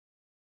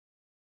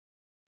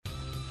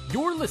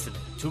You're listening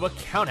to a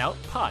Count Out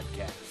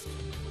Podcast.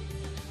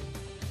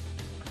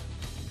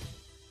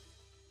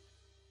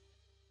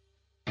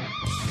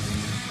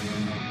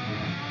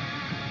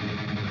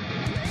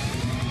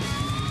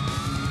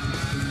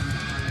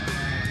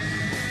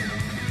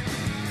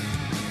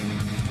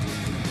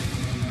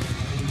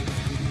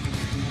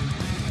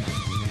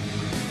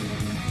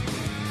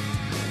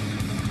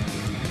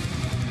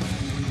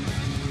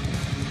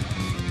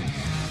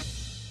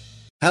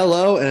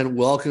 Hello and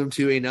welcome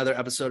to another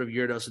episode of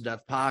Your Dose of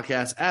Death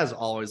podcast. As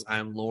always,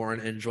 I'm Lauren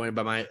and joined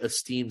by my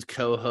esteemed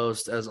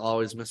co-host, as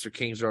always, Mr.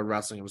 Kings Road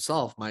Wrestling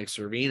himself, Mike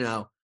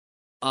Servino.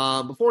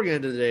 Before we get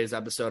into today's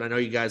episode, I know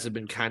you guys have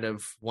been kind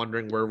of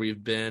wondering where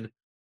we've been.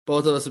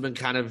 Both of us have been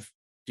kind of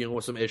dealing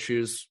with some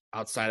issues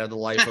outside of the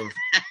life of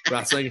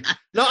wrestling.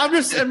 No, I'm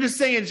just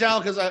saying in general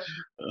because I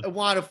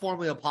want to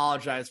formally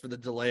apologize for the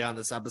delay on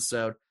this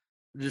episode.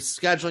 Just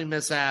scheduling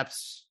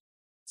mishaps,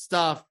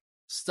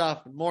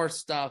 more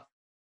stuff.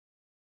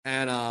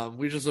 And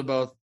we just have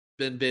both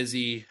been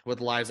busy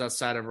with lives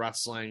outside of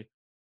wrestling.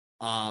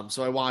 So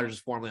I want to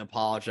just formally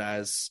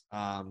apologize.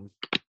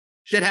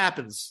 Shit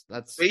happens.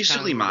 That's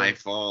basically my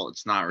fault.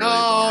 It's not really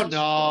Lauren's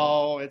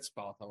fault. It's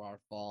both of our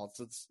faults.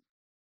 It's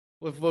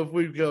if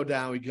we go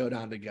down, we go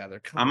down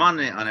together. I'm on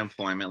the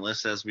unemployment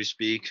list as we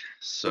speak,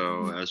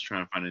 so I was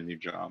trying to find a new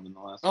job in the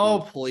last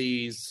week. week.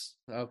 Please.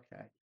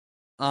 Okay.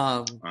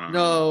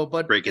 No,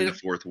 but breaking the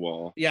fourth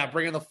wall. Yeah,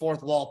 breaking the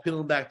fourth wall,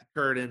 peeling back the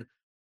curtain.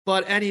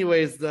 But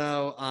anyways,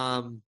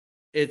 though,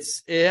 it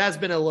has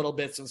been a little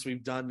bit since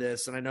we've done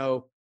this, and I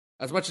know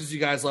as much as you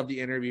guys love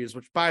the interviews,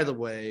 which by the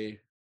way,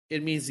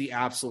 it means the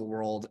absolute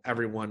world.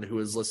 Everyone who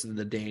has listened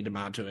to the Dane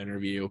DeMonto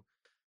interview,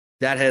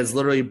 that has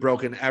literally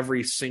broken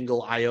every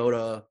single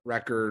iota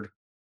record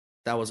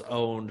that was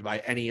owned by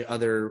any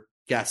other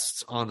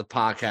guests on the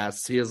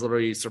podcast. He has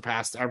literally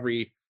surpassed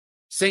every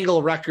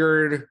single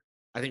record.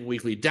 I think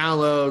weekly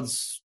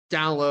downloads,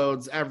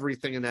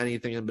 everything and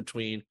anything in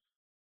between.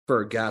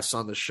 For guests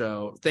on the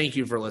show. Thank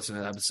you for listening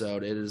to the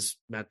episode. It has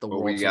meant the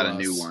world. We got to a us.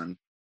 new one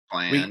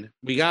planned.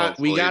 We got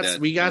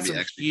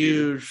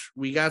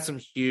some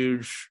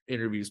huge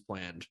interviews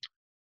planned.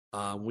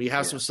 We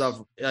have some stuff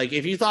like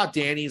if you thought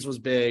Danny's was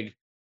big,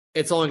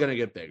 it's only going to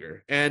get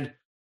bigger. And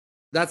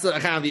that's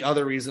kind of the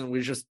other reason we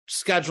just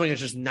scheduling has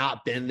just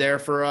not been there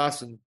for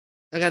us. And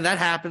again, that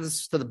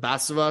happens to the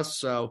best of us.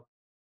 So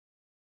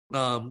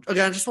again,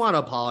 I just want to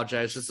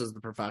apologize just as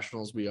the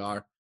professionals we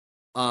are.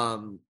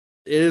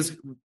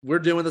 We're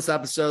doing this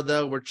episode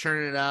though. We're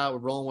churning it out.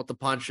 We're rolling with the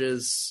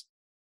punches.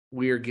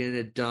 We are getting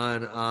it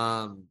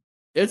done.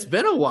 It's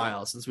been a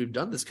while since we've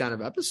done this kind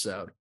of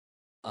episode.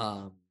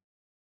 So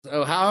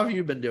how have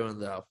you been doing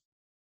though?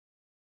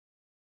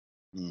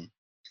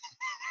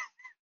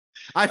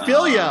 I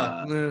feel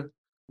ya.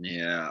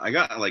 Yeah, I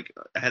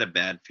had a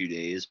bad few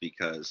days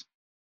because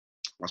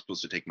I was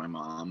supposed to take my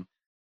mom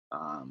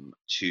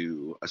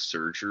to a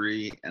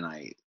surgery and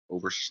I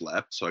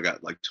overslept, so I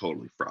got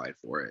totally fried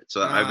for it.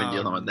 So I've been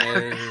dealing with that.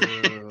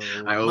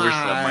 I overslept,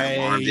 my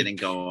alarm didn't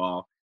go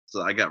off,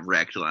 so I got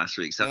wrecked last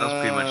week. So that was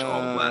pretty much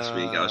all of last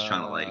week. I was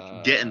trying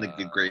to get in the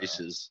good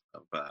graces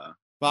of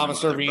Mama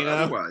Servino.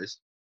 Otherwise,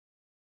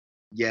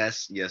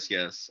 yes.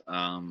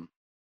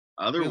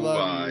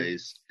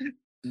 Otherwise,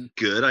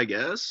 good, I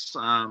guess.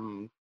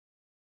 Got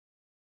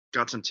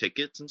some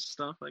tickets and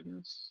stuff, I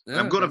guess. Yeah,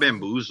 I'm going to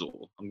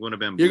Bamboozle. You're going to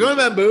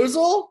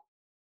Bamboozle?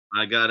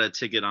 I got a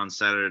ticket on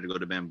Saturday to go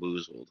to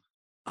Bamboozled.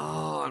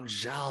 Oh, I'm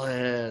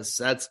jealous.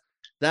 That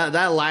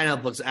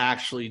lineup looks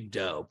actually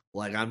dope.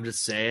 I'm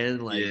just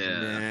saying,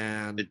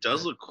 man, it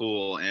does look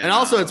cool, and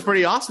also it's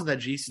pretty awesome that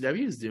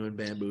GCW is doing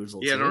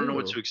Bamboozled. Yeah, too. I don't know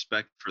what to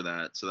expect for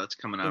that, so that's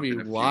coming up in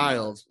a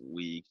wild few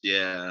weeks.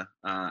 Yeah,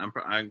 I'm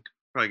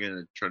probably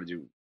gonna try to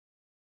do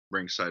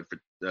ringside for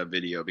the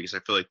video because I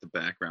feel like the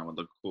background would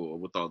look cool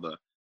with all the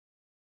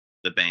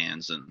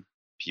bands and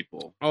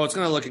people. Oh, it's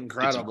gonna look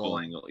incredible. Cool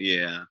angle.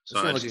 Yeah, so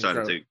I'm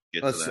excited to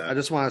get to that. I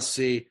just want to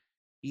see.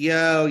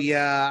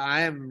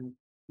 Man,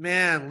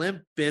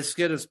 Limp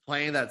Bizkit is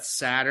playing that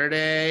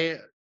Saturday.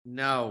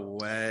 No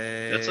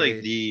way. That's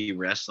the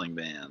wrestling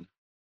band,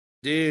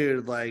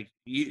 dude.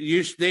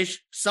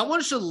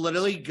 Someone should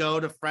literally go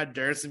to Fred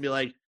Durst and be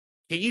like,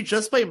 "Can you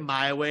just play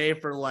My Way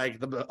for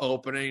the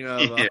opening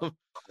of 3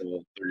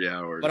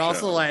 hours?" But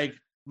also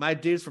my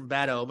dudes from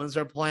Bad Omens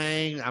are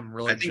playing. I'm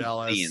really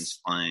jealous. Gideon's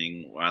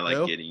playing. I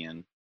like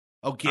Gideon.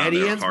 Oh,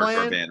 Gideon's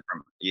playing? Band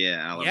from,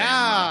 Alabama.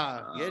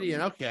 Yeah,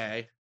 Gideon.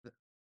 Okay.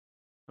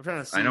 I'm trying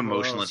to see. I know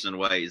Motionless in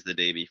White is the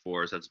day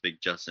before, so that's a big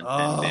Justin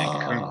Finn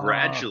band.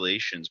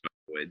 Congratulations, by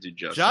the way, to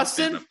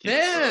Justin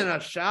Finn. A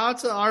shout out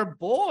to our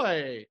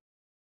boy.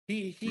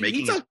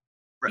 He took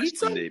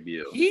wrestling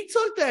debut. He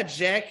took that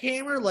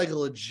jackhammer like a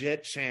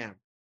legit champ.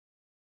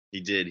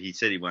 He did. He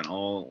said he went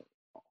all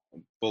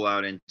full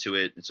out into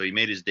it, and so he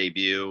made his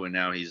debut, and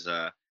now he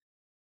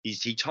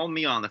told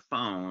me on the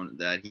phone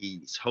that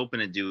he's hoping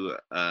to do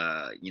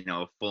a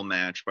full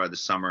match by the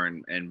summer,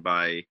 and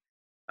by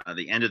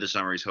the end of the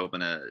summer he's hoping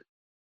to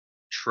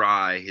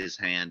try his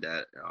hand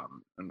at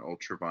an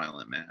ultra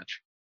violent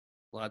match.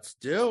 Let's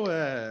do it.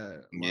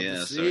 Love to Yeah,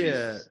 so see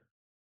it.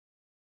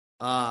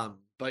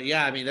 But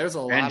yeah, I mean, there's a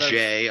and lot of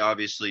Jay,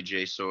 obviously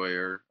Jay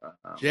Sawyer.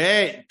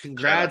 Jay. Shout out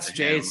Congrats, to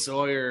Jay him.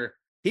 Sawyer.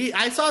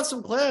 I saw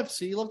some clips.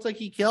 He looked like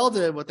he killed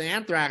it with the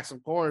Anthrax,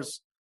 of course.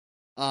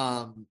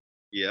 Um,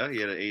 Yeah, he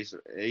had an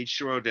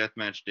H2O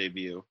Deathmatch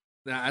debut.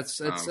 yeah, it's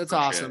For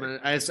awesome, Jay.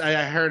 and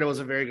I heard it was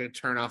a very good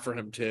turnout for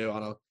him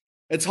too.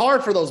 It's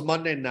hard for those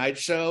Monday night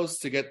shows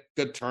to get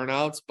good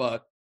turnouts,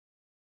 but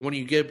when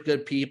you get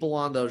good people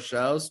on those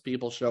shows,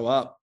 people show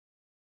up.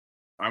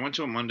 I went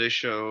to a Monday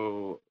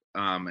show,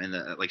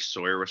 and like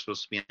Sawyer was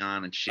supposed to be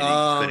on, and shit, he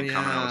Oh couldn't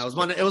come, and I yeah, was it was so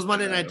Monday. It was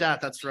Monday Night upset. Death.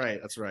 That's right.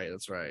 That's right.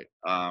 That's right.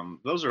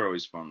 Those are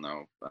always fun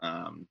though,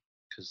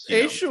 because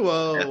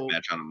H2O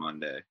deathmatch on a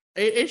Monday.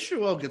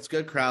 H2O gets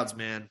good crowds,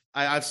 man.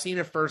 I've seen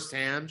it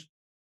firsthand,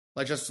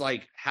 like just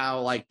like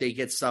how like they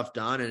get stuff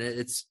done, and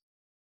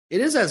it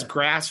is as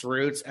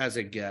grassroots as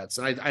it gets,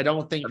 and I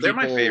don't think They're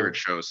my favorite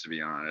people. shows, to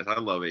be honest. I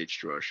love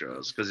H2O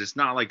shows because it's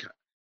not like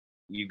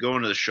you go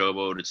into the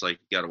showboat. It's like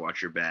you got to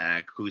watch your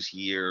back. Who's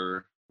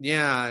here?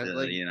 Yeah,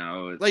 like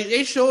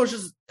It's H2O is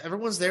just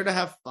everyone's there to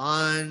have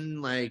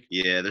fun. Like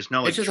yeah. There's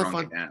no it's like just a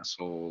drunk fun.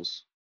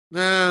 assholes.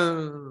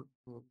 No,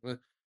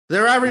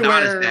 they're Not as bad as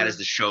everywhere.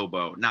 the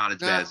showboat. Not as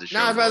bad as the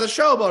Not as bad showboat. as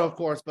the showboat, of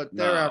course, but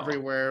they're No,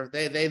 everywhere.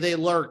 They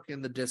lurk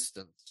in the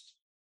distance.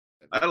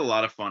 I had a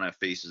lot of fun at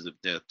Faces of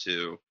Death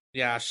too.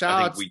 Yeah, I shout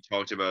think outs. we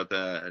talked about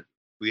that.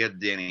 We had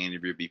the Danny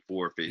interview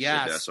before Faces of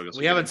Death, Yes, so I guess we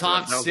we'll get haven't into that.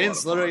 talked That was a lot since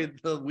of fun. literally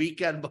the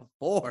weekend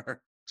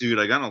before. Dude,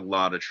 I got in a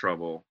lot of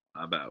trouble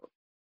about.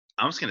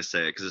 I'm just gonna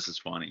say it because this is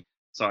funny.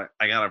 So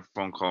I got a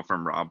phone call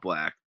from Rob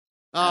Black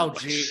Oh, at like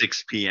gee.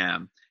 6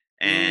 p.m.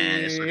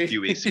 and it's like a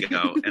few weeks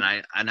ago, and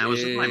I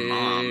was with my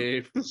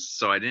mom,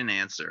 so I didn't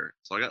answer.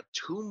 So I got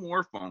two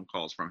more phone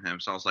calls from him.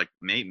 So I was like,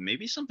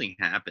 maybe something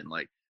happened.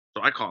 Like,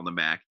 so I called him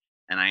back,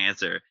 and I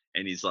answer,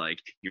 and he's like,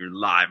 "You're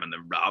live on the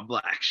Rob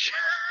Black show."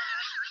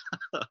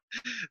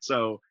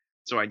 so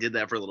so I did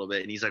that for a little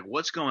bit, and he's like,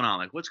 "What's going on?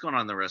 Like, what's going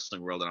on in the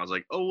wrestling world?" And I was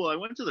like, "Oh, well, I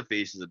went to the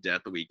Faces of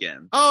Death the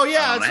weekend, Oh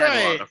yeah, and that's I had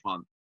a lot right. of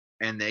fun."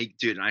 And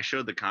dude, and I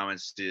showed the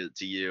comments to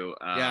you.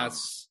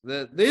 Yes,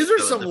 these are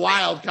So some the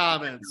wild Faces,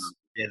 comments.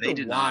 yeah, These they are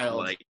did not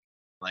wild.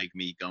 like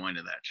me going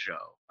to that show.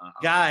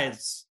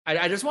 Guys,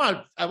 I just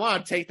want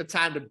to take the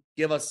time to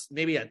give us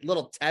maybe a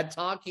little TED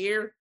talk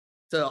here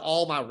to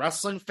all my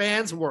wrestling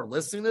fans who are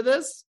listening to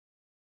this.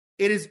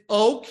 It is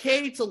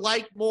okay to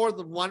like more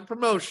than one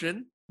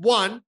promotion.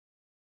 One,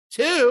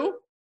 two,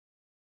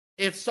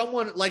 if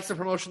someone likes a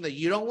promotion that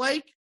you don't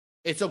like,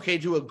 it's okay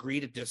to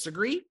agree to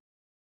disagree.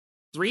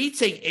 Three,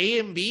 take A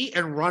and B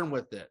and run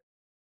with it.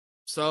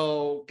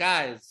 So,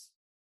 guys,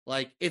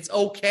 like it's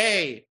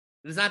okay.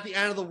 It is not the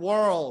end of the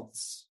world.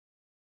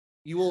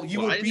 You Well,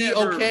 will I be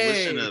never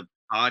listened okay. to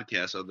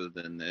podcasts other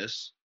than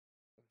this.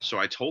 So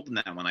I told them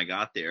that when I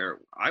got there,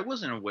 I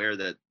wasn't aware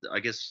that I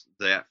guess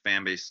that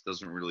fan base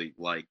doesn't really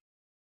like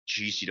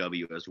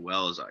GCW as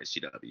well as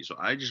ICW. So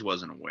I just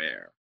wasn't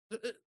aware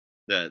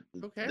that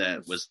Who that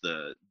cares? was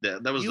that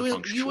was the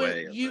feng shui of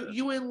it.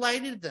 You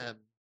enlightened them.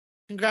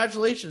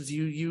 Congratulations.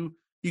 You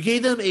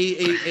gave them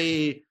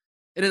a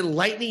an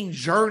enlightening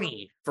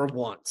journey for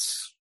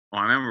once.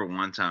 Well, I remember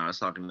one time I was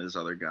talking to this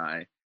other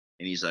guy,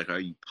 and he's like, "Are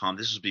you pumped?"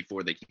 This was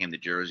before they came to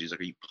Jersey. He's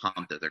like, "Are you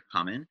pumped that they're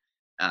coming?"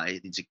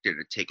 He's like, "They're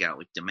to take out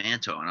like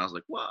Demanto," and I was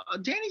like, "Well,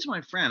 Danny's my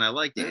friend. I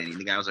like Danny." And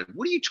the guy was like,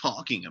 "What are you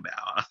talking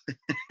about?"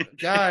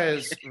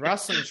 Guys,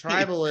 wrestling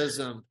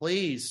tribalism,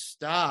 please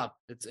stop.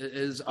 It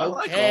is I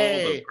like all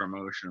the okay.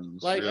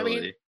 promotions, Like, I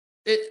mean,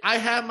 really. I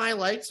have my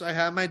likes, I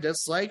have my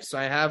dislikes,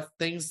 I have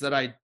things that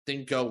I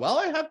think go well,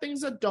 I have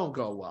things that don't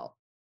go well.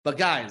 But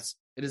guys,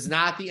 it is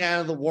not the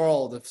end of the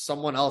world if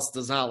someone else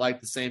does not like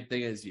the same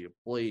thing as you.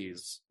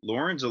 Please.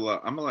 Lauren's a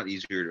lot. I'm a lot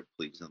easier to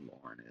please than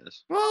Lauren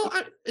is. Well,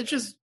 it's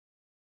just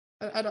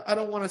I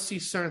don't want to see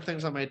certain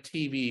things on my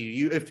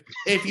TV.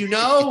 If you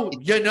know,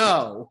 you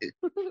know.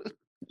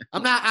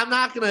 I'm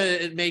not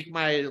gonna make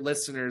my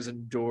listeners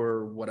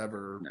endure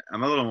whatever.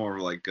 I'm a little more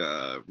like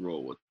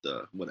roll with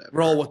the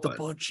Roll whatever, with the but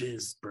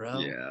punches, bro.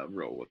 yeah,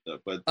 roll with the.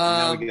 But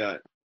now Um,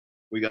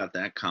 we got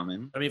that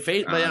coming. I mean,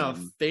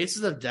 Um,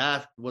 Faces of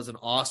Death was an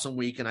awesome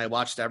weekend. I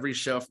watched every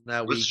show from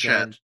that let's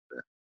chat. weekend.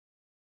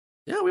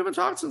 Yeah, we haven't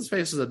talked since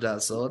Faces of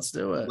Death, so let's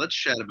do it. Let's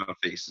chat about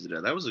Faces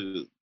of Death.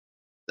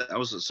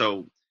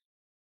 So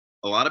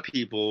a lot of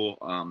people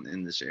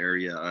in this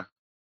area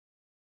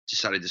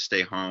decided to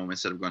stay home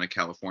instead of going to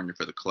California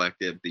for the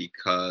collective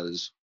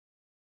because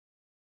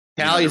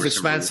there Cali's were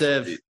some rules.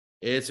 expensive.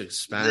 It's It's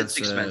expensive.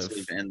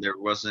 expensive, and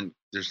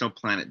there's no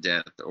Planet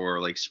Death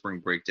or like Spring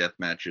Break death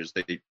matches.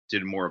 They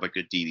did more of like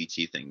a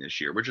DDT thing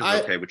this year, which is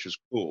I okay, which is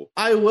cool.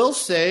 I will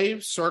say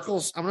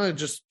Circles. I'm gonna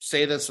just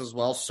say this as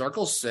well.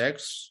 Circle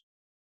Six,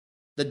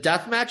 the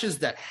death matches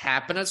that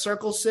happen at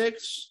Circle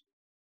Six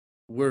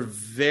were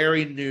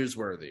very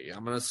newsworthy.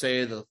 I'm gonna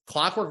say the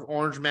Clockwork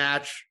Orange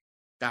match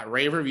got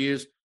rave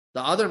reviews.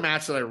 The other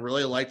match that I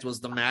really liked was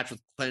the match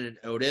with Clinton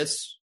and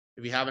Otis.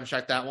 If you haven't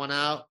checked that one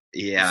out,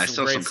 Yeah, this is I some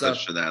saw great some clips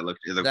stuff. for that. It looked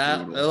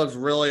That it brutal. looks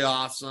really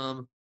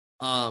awesome.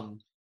 Uh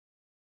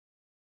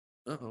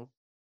oh.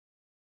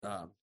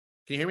 Can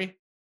you hear me?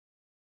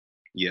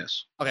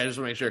 Yes. Okay, I just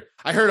want to make sure.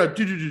 I heard a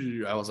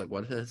do. I was like,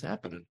 what is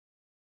happening?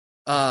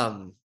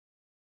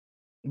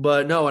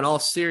 But no, in all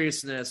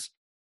seriousness,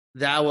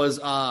 that was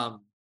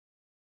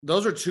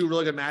those are two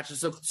really good matches.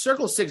 So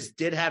Circle Six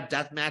did have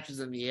death matches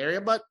in the area,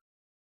 but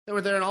they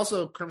were there, and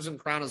also Crimson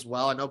Crown as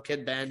well. I know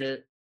Kid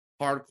Bandit,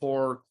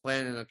 Hardcore,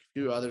 Clan, and a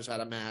few others had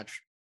a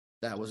match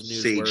that was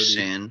newsworthy. Sage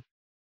Sin.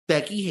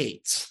 Becky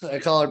Hates. I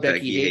call her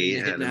Becky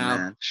Hate had now. a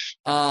match.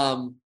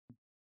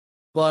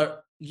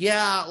 But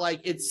yeah,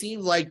 like it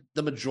seemed like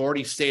the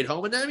majority stayed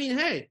home, and I mean,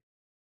 hey,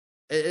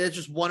 it's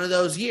just one of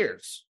those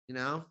years, you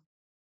know.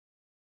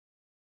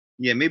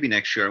 Yeah, maybe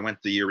next year. I went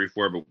the year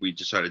before, but we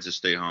decided to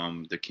stay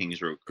home. The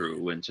Kings Road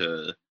crew went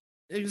to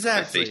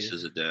Exactly. the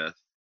Faces of Death,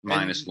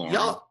 minus Lauren.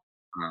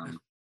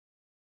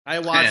 I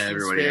watched in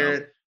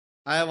Spirit. Else.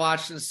 I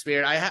watched in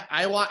Spirit. I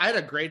had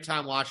a great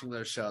time watching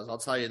those shows. I'll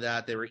tell you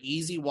that. They were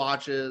easy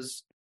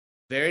watches,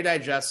 very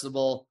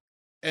digestible,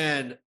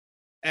 and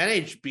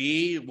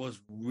NHB was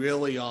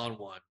really on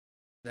one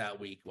that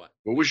week. What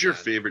was your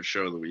favorite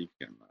show of the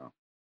weekend, though?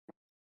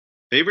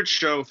 Favorite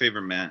show,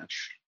 favorite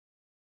match?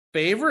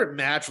 Favorite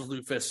match was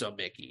Lufisto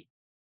Mickey.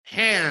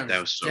 Hands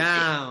that was so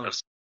down. Good.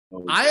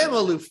 So I am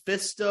a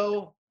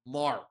Lufisto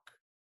mark.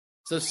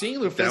 So seeing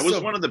Lufisto, that was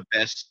one of the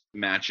best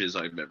matches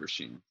I've ever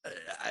seen.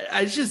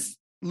 I just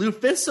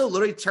Lufisto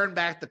literally turned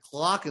back the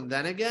clock and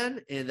then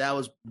again, and that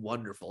was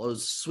wonderful. It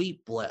was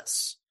sweet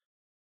bliss.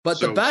 But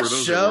so the best for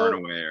those show. Who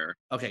aren't aware,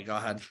 okay, go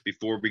ahead.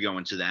 Before we go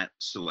into that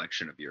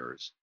selection of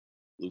yours,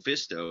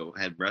 Lufisto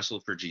had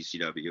wrestled for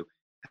GCW,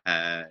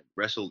 had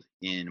wrestled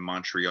in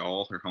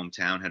Montreal, her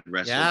hometown, had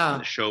wrestled in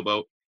the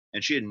Showboat,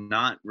 and she had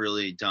not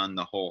really done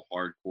the whole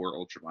hardcore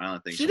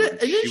ultraviolet thing. She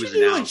was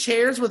doing like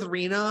chairs with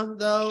Rena,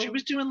 though. She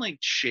was doing like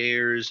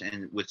chairs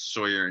and with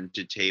Sawyer and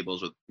did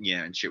tables with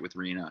and shit with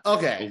Rena.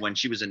 Okay. But when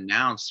she was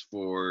announced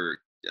for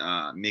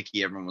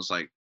Mickey, everyone was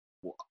like,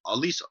 well, at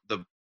least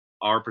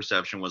our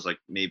perception was like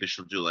maybe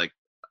she'll do like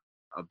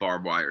a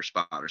barbed wire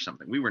spot or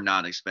something. We were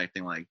not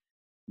expecting like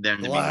them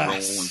to be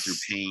rolling through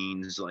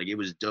pains. Like it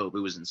was dope. It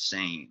was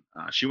insane.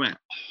 She went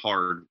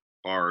hard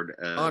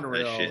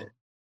unreal. As shit.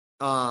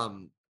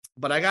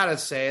 But I gotta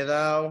say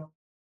though,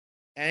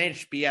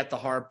 NHB at the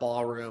Heart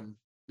Ballroom.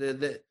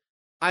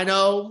 I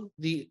know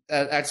the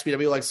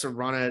XPW likes to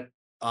run it.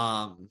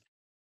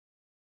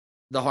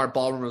 The Heart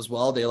Ballroom as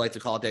well. They like to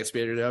call it the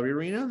XPW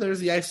Arena. There's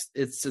the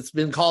it's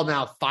been called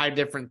now 5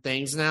 different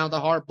things now.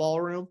 The Heart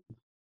Ballroom.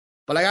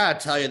 But I gotta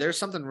tell you, there's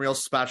something real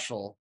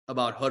special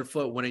about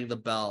Hoodfoot winning the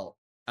belt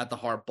at the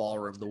Heart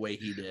Ballroom the way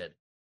he did.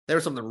 There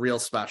was something real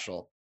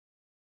special.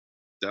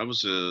 That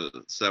was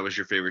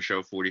your favorite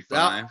show,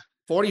 45?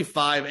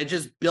 45, and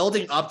just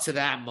building up to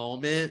that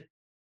moment,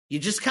 you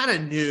just kind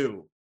of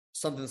knew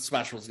something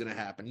special was going to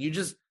happen.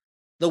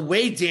 The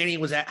way Danny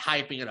was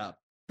hyping it up,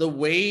 the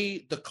way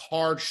the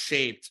card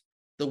shaped,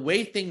 the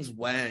way things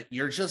went,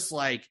 you're just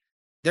like,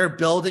 they're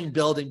building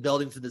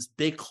to this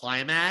big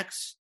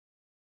climax.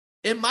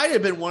 It might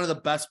have been one of the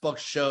best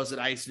booked shows that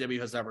ICW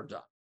has ever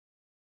done.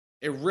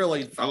 It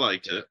really I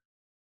liked it.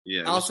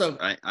 Yeah. Also,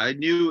 I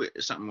knew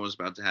something was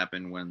about to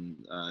happen when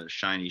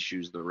Shiny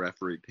Shoes, the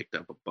referee, picked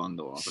up a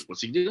bundle. I was like,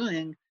 what's he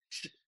doing?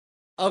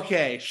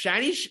 Okay,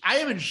 I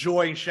am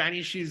enjoying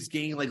Shiny Shoes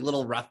getting like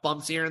little ref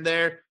bumps here and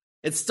there.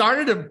 It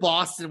started in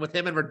Boston with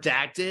him and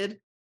Redacted.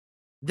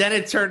 Then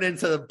it turned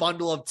into the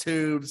bundle of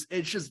tubes.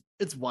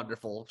 It's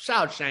wonderful.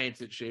 Shout out Shiny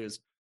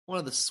Shoes. One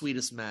of the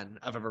sweetest men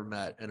I've ever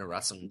met in a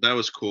wrestling. That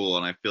was cool,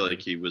 and I feel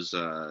like he was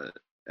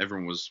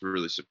everyone was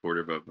really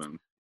supportive of him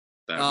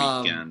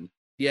that weekend.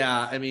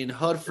 Yeah, I mean,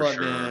 Hoodfoot,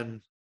 sure.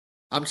 Man.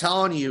 I'm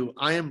telling you,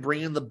 I am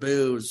bringing the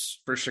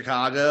booze for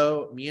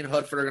Chicago. Me and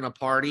Hoodfoot are going to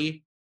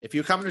party. If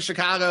you come to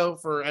Chicago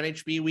for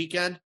NHB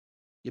weekend,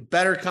 you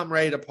better come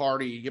ready to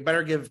party. You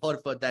better give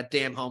Hoodfoot that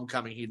damn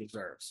homecoming he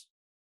deserves.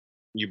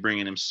 You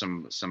bringing him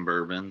some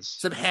bourbons?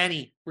 Some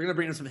Henny. We're going to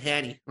bring him some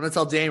Henny. I'm going to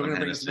tell Dan we're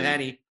going to bring him some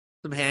Henny.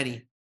 Some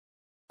Henny.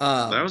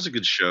 That was a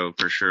good show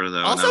for sure,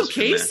 though. Also,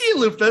 Casey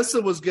and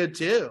Lufisto was good,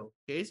 too.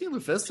 Casey and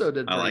Lufisto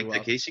did pretty well. I like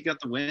that. Casey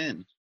got the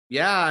win.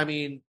 Yeah, I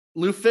mean,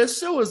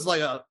 Lufisto is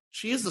like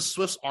she is the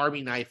Swiss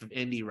Army knife of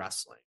indie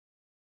wrestling.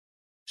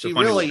 She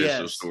really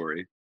Lufisto is.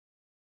 Story.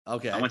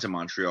 Okay. I went to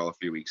Montreal a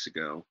few weeks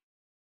ago,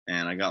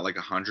 and I got like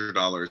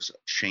 $100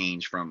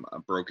 change from a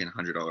broken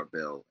 $100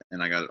 bill,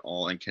 and I got it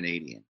all in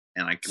Canadian.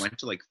 And I went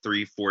to like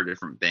 3-4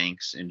 different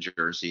banks in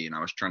Jersey, and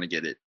I was trying to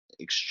get it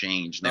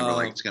exchanged. And they were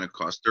like, it's going to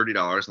cost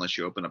 $30 unless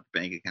you open up a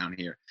bank account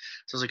here.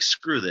 So I was like,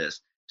 screw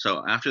this.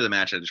 So after the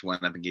match, I just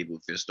went up and gave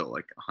Lufisto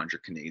like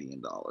 $100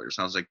 Canadian.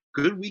 I was like,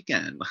 good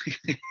weekend.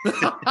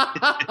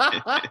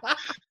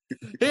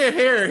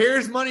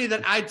 Here's money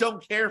that I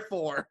don't care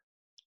for.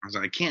 I was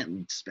like, I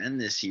can't spend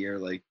this here.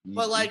 Like,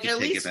 but like, you at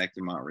take least it back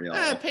to Montreal.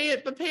 Pay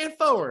it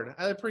forward.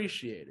 I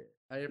appreciate it.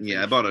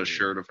 I bought a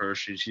shirt of hers.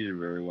 She did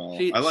very well.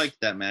 I liked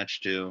that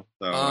match too.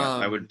 So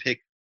I would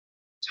pick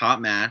top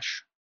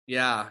match.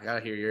 Yeah, I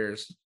gotta hear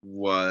yours.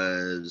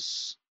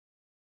 Was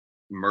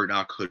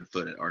Murdoch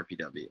Hoodfoot at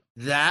RPW.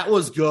 That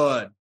was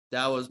good.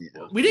 That was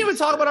Yeah, we didn't even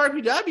talk about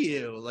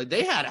RPW. Like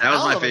they had that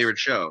was my favorite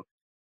show.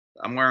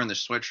 I'm wearing the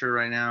sweatshirt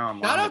right now.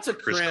 I'm Shout on out the to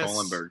Chris Chris.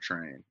 Kohlenberg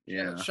train.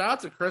 Yeah. Shout out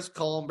to Chris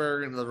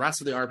Kohlenberg and the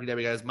rest of the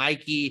RPW guys.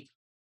 Mikey,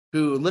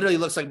 who literally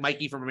looks like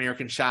Mikey from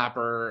American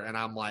Chopper, and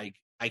I'm like,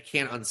 I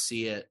can't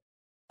unsee it.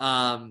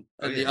 And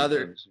the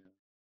other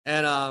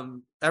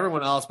and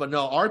everyone else, but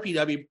no,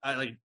 RPW, I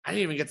didn't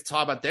even get to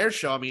talk about their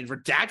show. I mean,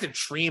 Redacted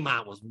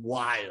Tremont was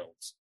wild.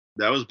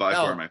 That was by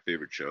far my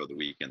favorite show of the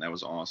weekend. That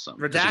was awesome.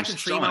 Redacted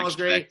Tremont was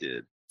great.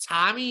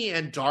 Tommy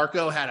and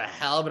Darko had a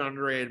hell of an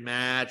underrated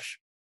match.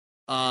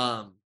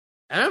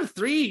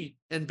 MM3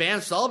 and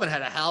Van Sullivan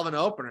had a hell of an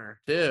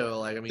opener too.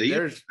 Like, I mean,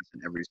 there's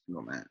in every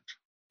single match.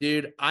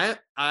 Dude, I'm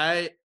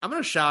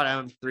gonna shout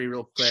MM3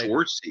 real quick.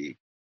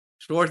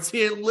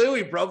 Schwartzy and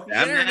Louie broke the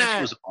internet.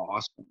 Match was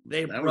awesome.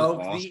 They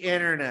broke the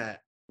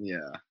internet.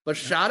 Yeah. But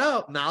shout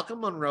out Malcolm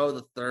Monroe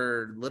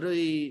III.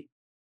 Literally,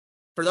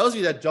 for those of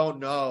you that don't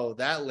know,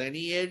 that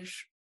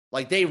lineage,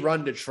 like they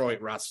run Detroit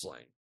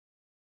wrestling.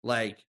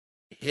 Like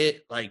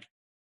him,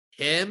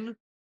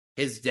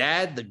 his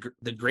dad,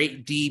 the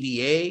great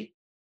DBA,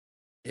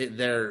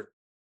 their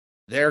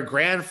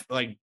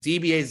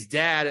DBA's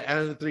dad,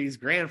 MM3's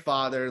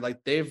grandfather,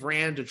 like they've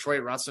ran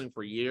Detroit wrestling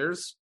for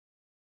years.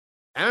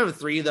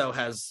 MM3 though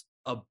has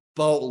a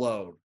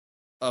boatload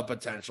of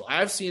potential.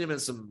 I've seen him in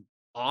some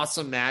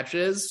awesome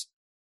matches,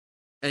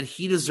 and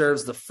he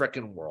deserves the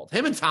frickin' world.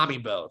 Him and Tommy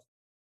both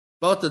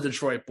the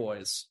Detroit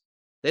boys.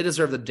 They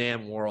deserve the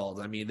damn world.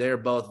 I mean, they're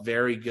both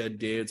very good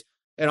dudes,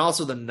 and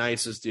also the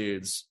nicest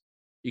dudes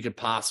you could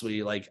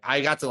possibly like. I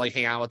got to like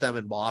hang out with them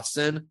in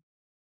Boston,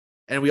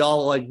 and we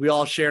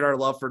all shared our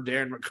love for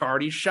Darren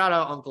McCarty. Shout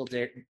out Uncle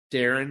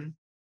Darren.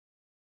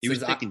 He was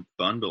taking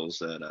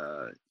bundles at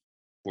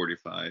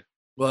 45.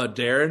 What,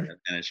 Darren?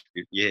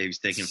 Yeah, he was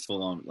taking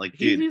full on. Like,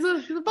 dude, he's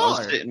a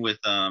baller.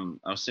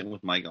 I was sitting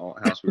with Mike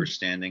Althouse. We were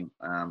standing,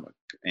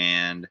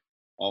 and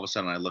all of a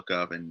sudden I look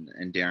up and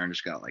Darren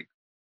just got like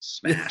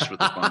smashed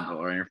with the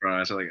bundle right in front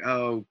of us. I was like,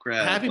 oh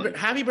crap!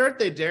 Happy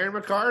birthday, Darren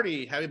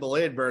McCarty! Happy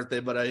belated birthday,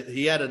 but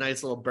he had a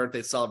nice little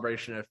birthday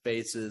celebration at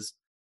Faces.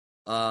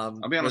 I'll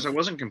be honest, I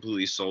wasn't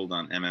completely sold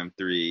on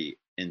MM3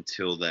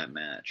 until that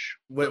match.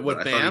 With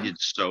I Bam? thought he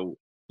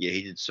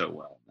did so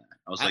well. Man.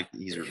 I was like,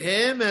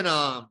 him and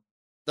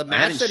the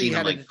match that he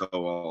had to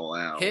go all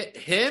out.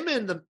 Him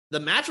and the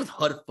match with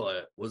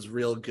Hoodfoot was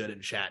real good in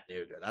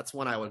Chattanooga. That's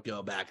one I would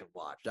go back and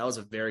watch. That was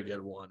a very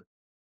good one.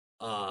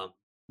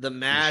 The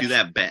match, you see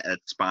that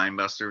spine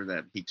buster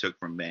that he took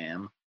from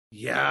Bam.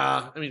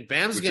 Yeah, I mean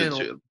Bam's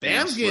getting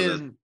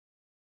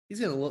he's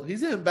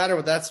getting better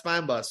with that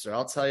spine buster.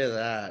 I'll tell you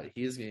that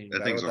he's getting.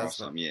 That thing's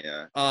awesome.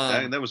 Yeah,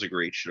 that was a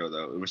great show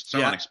though. It was so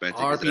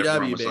unexpected.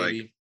 RPW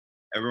baby.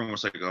 Everyone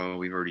was like, "Oh,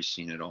 we've already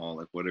seen it all.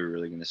 Like, what are we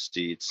really going to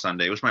see?" It's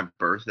Sunday. It was my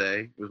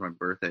birthday. But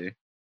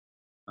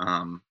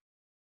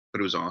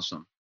it was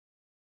awesome.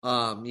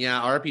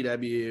 Yeah,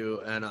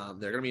 RPW, and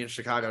they're going to be in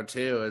Chicago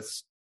too.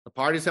 It's the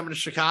party's coming to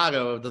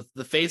Chicago.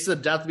 The face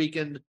of Death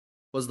Weekend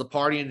was the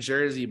party in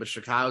Jersey, but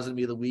Chicago's going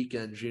to be the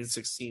weekend, June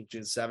 16th,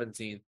 June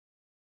 17th.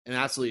 I'm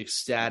absolutely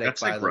ecstatic.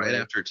 That's like right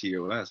after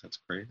TOS. That's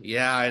crazy.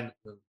 Yeah, and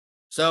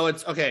so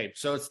it's okay.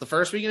 So it's the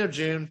first weekend of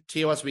June,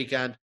 TOS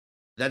weekend.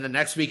 Then the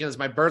next weekend is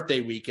my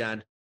birthday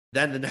weekend.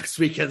 Then the next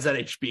weekend's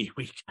NHB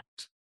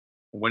weekend.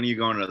 When are you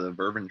going to the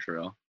Bourbon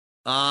Trail?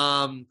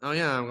 Oh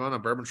yeah, I'm going to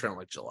Bourbon Trail in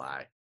like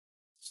July.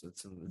 So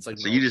it's like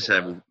so you just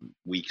have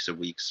weeks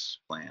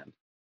planned.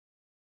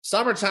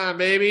 Summertime,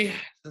 baby.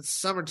 It's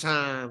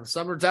summertime.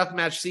 Summer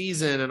deathmatch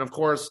season, and of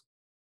course,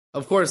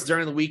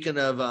 during the weekend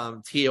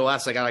of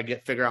TOS, I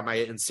gotta figure out my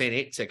Insane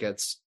 8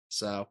 tickets.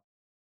 So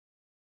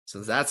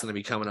since that's going to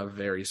be coming up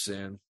very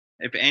soon.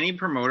 If any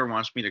promoter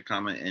wants me to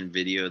come and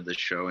video the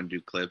show and do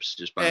clips,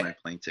 just buy my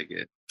plane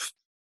ticket.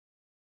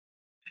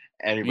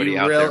 Anybody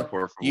out there,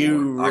 pour for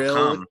I'll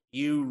come.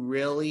 You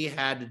really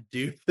had to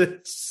do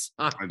this.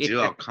 I do.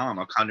 I'll come.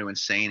 I'll come to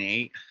Insane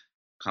 8.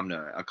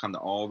 I'll come to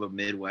all the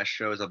Midwest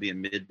shows. I'll be a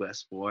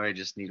Midwest boy. I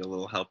just need a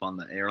little help on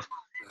the airline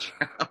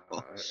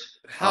travel.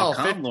 I'll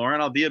come,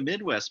 Lauren. I'll be a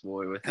Midwest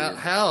boy with you.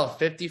 Hell,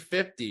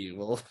 50-50.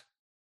 Well,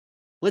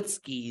 split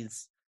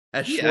skis.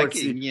 As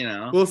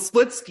Schwartzy, well,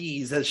 split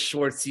skis, as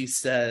Schwartzy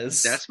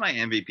says. That's my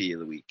MVP of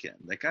the weekend.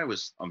 That guy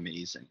was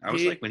amazing. I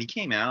was like, when he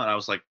came out, I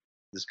was like,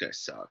 this guy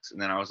sucks.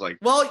 And then I was like,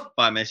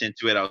 5 minutes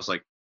into it, I was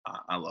like,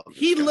 I love this guy.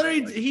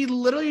 He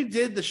literally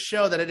did the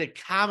show that I did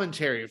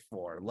commentary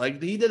for.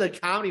 Like, he did a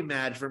comedy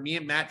match for me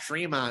and Matt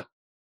Tremont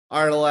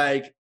are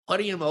like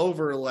putting him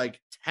over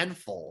like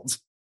tenfold.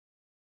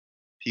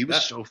 He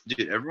was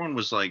dude, everyone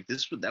was like,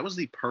 that was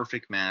the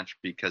perfect match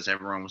because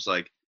everyone was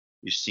like,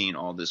 you've seen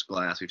all this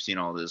glass, we've seen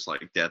all this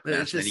like death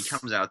match, and he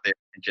comes out there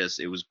and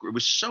it was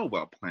so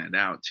well planned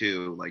out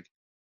too. Like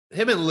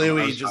him and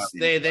Louie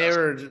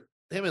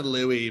him and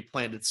Louie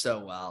planned it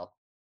so well.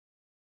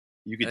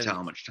 You could tell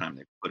how much time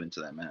they put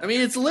into that match. I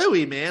mean, it's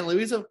Louie, man.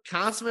 Louie's a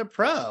consummate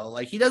pro.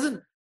 Like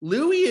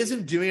Louie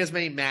isn't doing as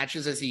many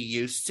matches as he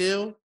used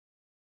to.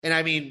 And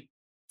I mean,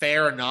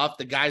 fair enough.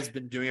 The guy's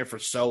been doing it for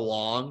so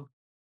long.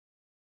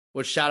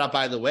 Which shout out,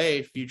 by the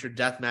way, future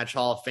Deathmatch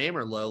Hall of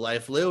Famer, Low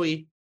Life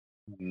Louie.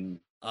 Mhm.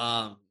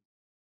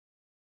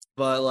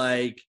 But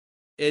like,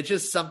 it's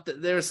just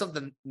something. There was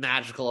something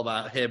magical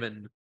about him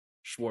and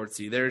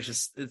Schwartzy.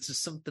 It's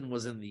just something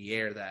was in the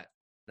air that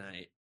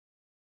night.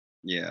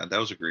 Yeah, that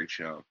was a great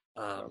show.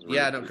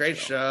 Great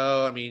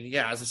show. I mean,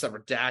 yeah, as I said,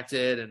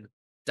 redacted and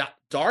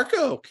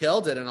Darko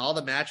killed it in all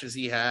the matches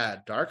he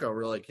had. Darko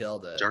really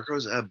killed it.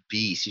 Darko's a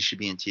beast. He should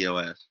be in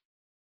TOS.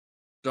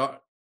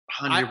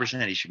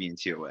 100% he should be in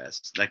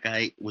TOS. That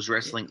guy was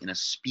wrestling in a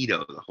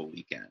Speedo the whole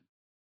weekend.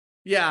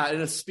 Yeah, in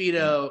a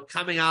Speedo,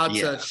 coming out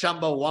to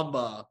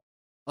Chumbawamba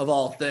of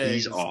all things.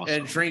 He's awesome.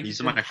 And drinking.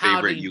 He's my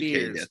favorite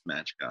UK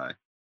deathmatch guy.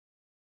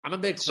 I'm a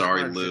big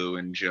Sorry, Lou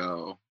and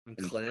Joe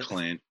and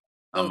Clint.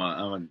 I'm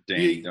a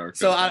Danny Darko.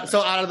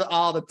 So out of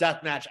all the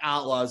deathmatch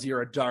outlaws,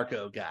 you're a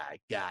Darko guy.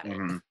 Got it.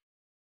 Mm-hmm.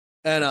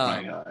 And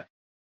my guy.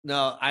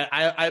 No,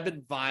 I've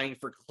been vying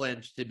for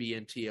Clint to be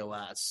in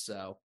TOS,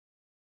 so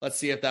let's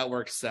see if that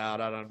works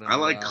out. I don't know. I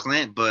like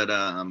Clint, but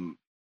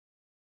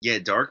yeah,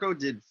 Darko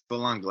did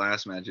full on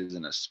glass matches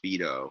in a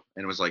Speedo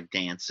and was like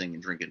dancing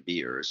and drinking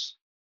beers.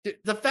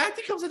 The fact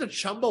he comes into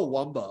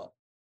Chumbawamba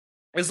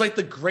is like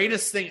the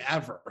greatest thing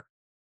ever.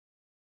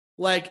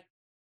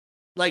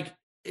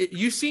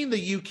 You've seen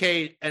the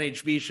UK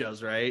NHB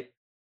shows, right?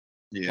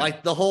 Yeah.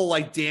 Like the whole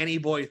like Danny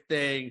Boy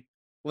thing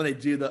when they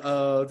do the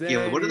Danny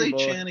yeah. What do they boy.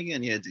 chant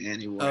again? Yeah,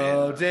 Danny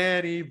Boy.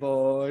 Danny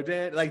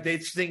Boy, like they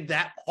sing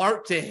that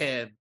part to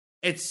him.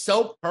 It's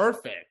so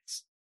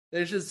perfect.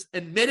 There's just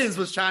and Mittens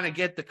was trying to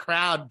get the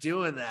crowd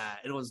doing that.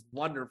 It was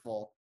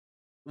wonderful.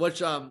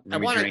 Which I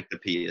want to drink the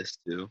PS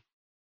too.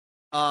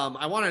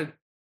 I want to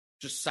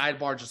just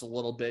sidebar just a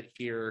little bit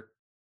here.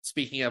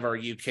 Speaking of our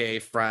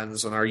UK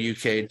friends and our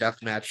UK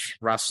deathmatch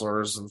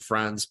wrestlers and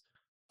friends,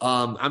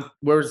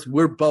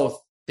 we're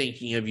both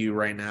thinking of you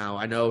right now.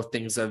 I know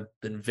things have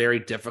been very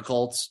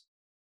difficult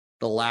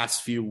the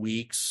last few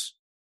weeks,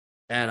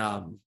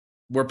 and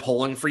we're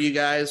pulling for you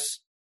guys.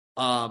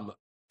 I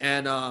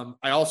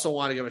also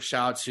want to give a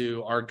shout out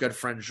to our good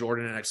friend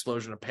Jordan at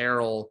Explosion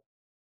Apparel,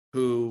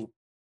 who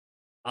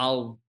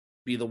I'll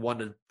be the one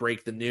to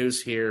break the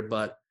news here,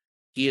 but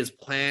he is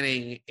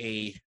planning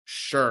a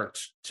shirt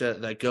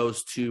that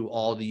goes to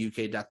all the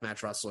UK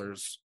deathmatch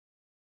wrestlers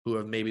who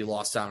have maybe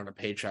lost out on a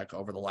paycheck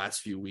over the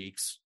last few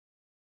weeks.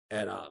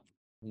 And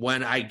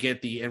when I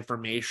get the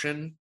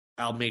information,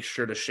 I'll make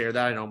sure to share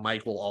that. I know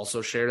Mike will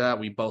also share that.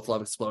 We both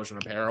love Explosion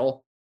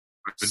Apparel.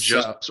 I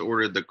just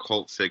ordered the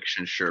Cult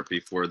Fiction shirt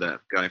before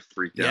that guy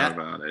freaked out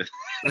about it.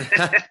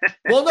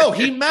 Well, no,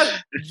 he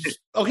met.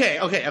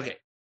 Okay.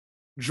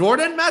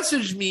 Jordan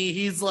messaged me.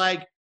 He's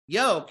like,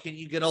 yo, can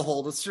you get a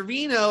hold of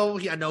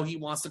Servino? I know he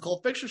wants the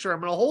Cult Fiction shirt. I'm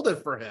going to hold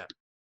it for him.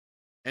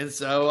 And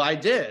so I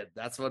did.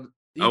 That's what.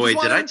 Oh, wait,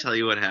 did I tell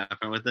you what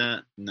happened with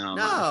that?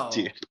 No.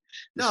 Dude,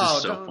 this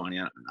is so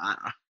funny.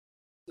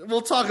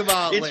 We'll talk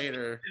about it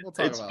later.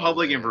 It's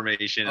public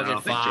information. Okay, I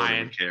don't think Jordan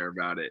would care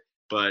about it.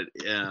 But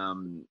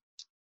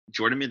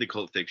Jordan made the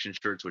Cult Fiction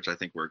shirts, which I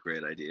think were a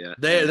great idea.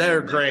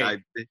 They're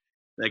great.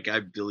 That guy,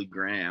 Billy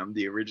Graham,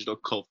 the original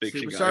Cult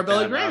Fiction guy. Superstar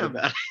Billy Graham.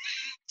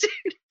 Dude,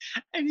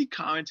 and he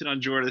commented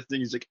on Jordan's thing.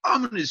 He's like,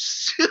 I'm going to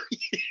sue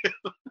you.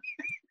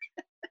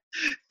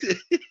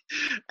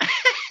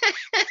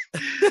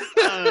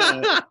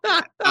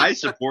 I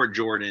support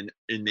Jordan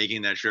in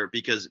making that shirt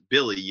because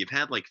Billy, you've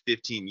had like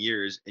 15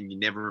 years and you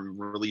never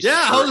released.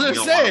 Yeah, I was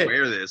gonna say,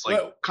 wear this. Like,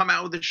 come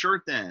out with a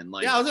shirt then.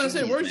 Like, yeah, I was gonna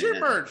say, where's your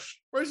merch?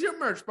 Where's your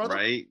merch, brother?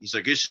 Right? He's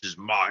like, this is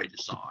my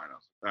design.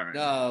 All right.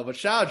 No, but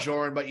shout out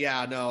Jordan. But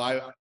yeah,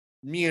 no,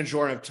 me and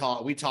Jordan have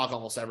talked. We talk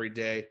almost every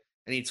day.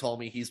 And he told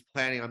me he's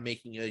planning on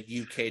making a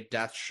UK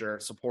Death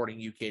shirt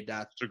supporting UK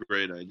Death. It's a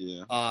great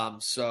idea.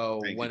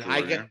 So when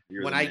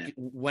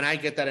I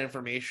get that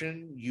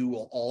information, you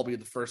will all be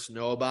the first to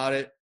know about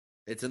it.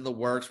 It's in the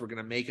works. We're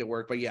gonna make it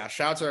work. But yeah,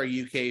 shout out to our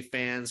UK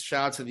fans.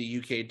 Shout out to the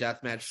UK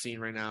deathmatch scene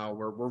right now.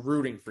 We're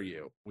rooting for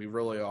you. We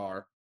really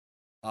are.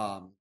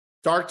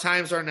 Dark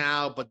times are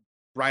now, but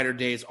brighter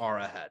days are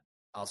ahead.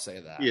 I'll say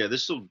that. Yeah,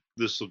 this will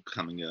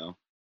come and go.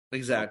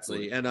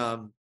 Exactly. Hopefully.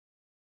 And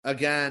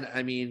again,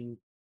 I mean,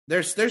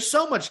 there's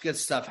so much good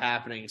stuff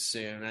happening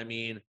soon. I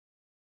mean,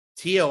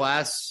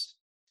 TOS,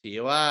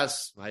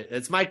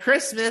 it's my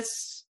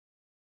Christmas.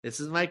 This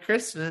is my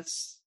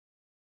Christmas.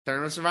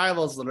 Tournament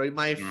Survival is literally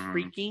my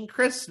freaking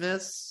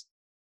Christmas.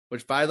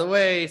 Which, by the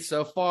way,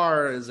 so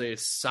far is a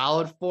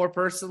solid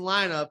 4-person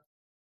lineup.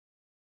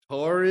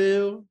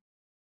 Toru,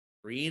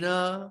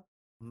 Rina,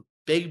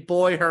 Big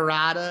Boy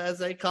Harada,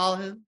 as I call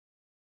him,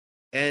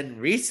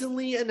 and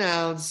recently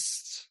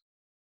announced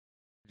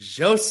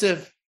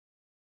Joseph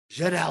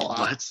Janela.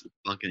 Let's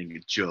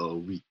fucking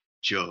Joey.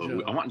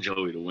 Joe. I want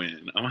Joey to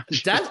win. I want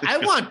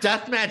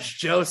Deathmatch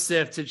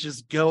Joseph to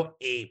just go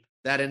ape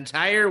that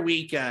entire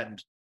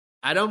weekend.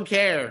 I don't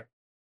care.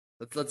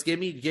 Let's give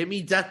me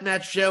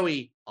Deathmatch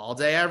Joey all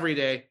day, every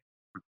day.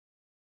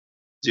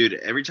 Dude,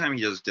 every time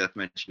he does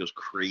Deathmatch, he goes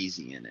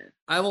crazy in it.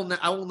 I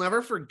will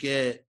never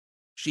forget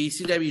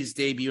GCW's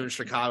debut in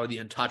Chicago, the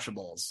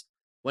Untouchables.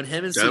 when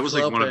him and That was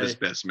like one of his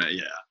Ciclope. best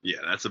matches. Yeah,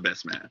 that's the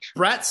best match.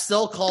 Brett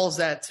still calls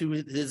that to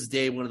his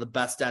day one of the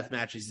best death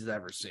matches he's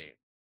ever seen.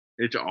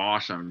 It's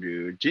awesome,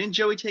 dude. Didn't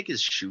Joey take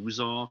his shoes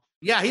off?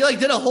 Yeah, he like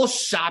did a whole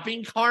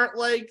shopping cart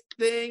like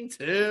thing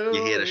too.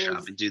 Yeah, he had a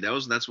shopping, dude.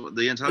 That's what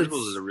the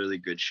Untouchables is a really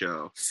good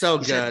show. So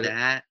He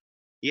good.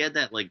 He had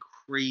that like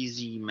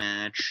crazy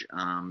match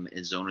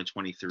in Zona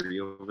 23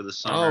 over the Oh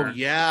summer.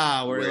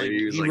 yeah, where like,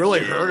 he really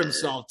hurt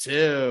himself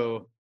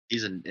too.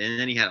 And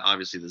then he had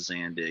obviously the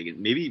Zandig, and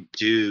maybe,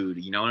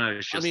 dude, you know what I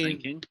was just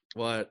thinking?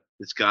 What?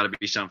 It's got to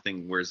be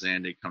something where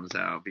Zandig comes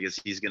out because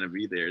he's gonna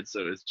be there.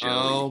 So it's Joey.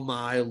 Oh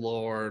my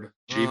lord!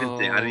 I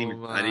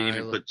didn't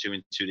even put two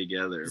and two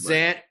together.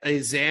 A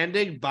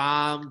Zandig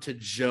bomb to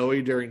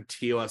Joey during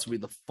TOS would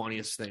be the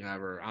funniest thing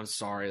ever. I'm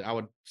sorry, I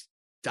would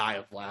die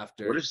of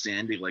laughter. What if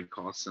Zandig like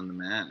costs him the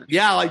match?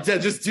 Yeah, like to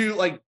just do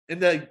like in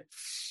the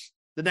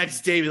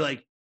next day, be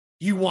like,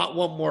 you want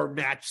one more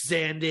match,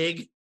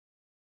 Zandig?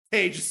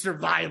 Cage of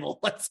Survival.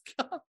 Let's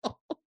go.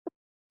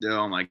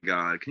 Oh my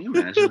god, can you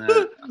imagine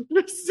that?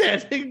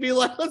 Zandig be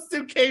like, let's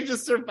do Cage of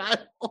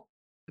Survival.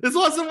 This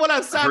wasn't what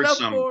I signed up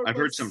for. I've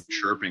heard some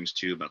chirpings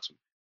too about some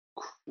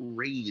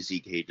crazy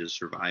Cage of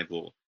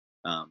Survival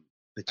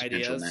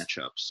potential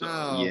matchups. So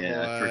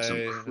I've heard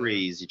some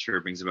crazy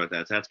chirpings about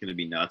that. So that's going to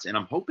be nuts. And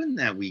I'm hoping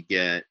that we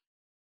get,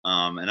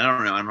 and I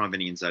don't know, I don't have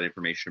any inside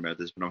information about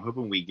this, but I'm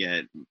hoping we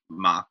get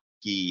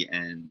Maki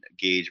and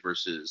Gage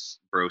versus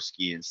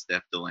Broski and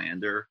Steph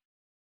DeLander.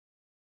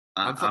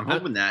 I'm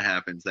hoping that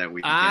happens that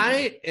weekend.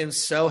 I am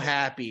so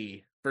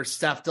happy for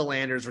Steph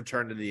DeLander's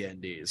return to the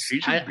Indies.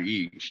 She's a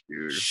beast,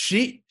 dude.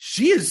 She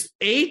is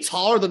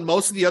taller than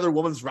most of the other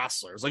women's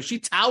wrestlers. Like, she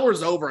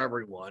towers over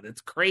everyone.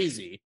 It's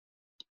crazy.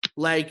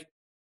 Like,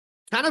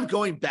 kind of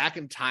going back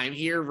in time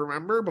here,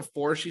 remember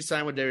before she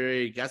signed with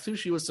WWE, guess who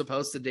she was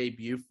supposed to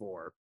debut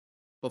for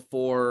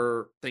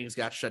before things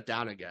got shut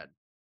down again?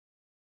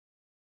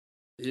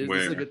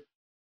 Where?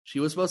 She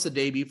was supposed to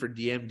debut for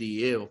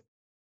DMDU.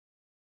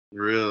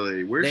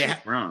 Really? Where's she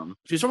from?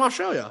 She's from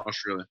Australia.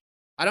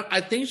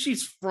 I think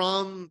she's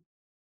from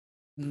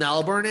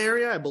Melbourne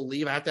area, I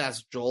believe. I have to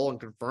ask Joel and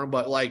confirm,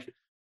 but like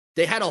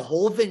they had a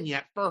whole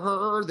vignette for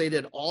her. They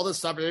did all this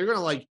stuff. They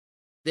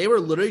were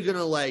literally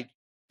gonna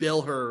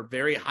bill her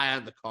very high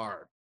on the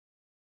card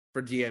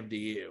for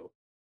DMDU.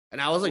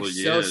 And I was like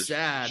so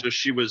sad. So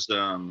she was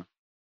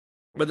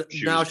but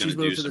now she's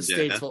moved to the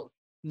States.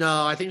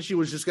 No, I think she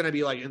was just gonna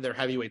be like in their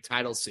heavyweight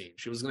title scene.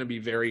 She was gonna be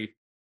very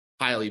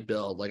highly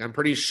billed. Like I'm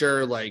pretty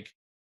sure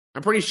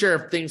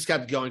if things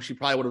kept going, she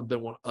probably would have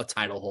been a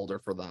title holder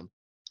for them.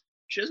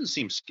 She doesn't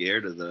seem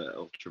scared of the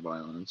ultra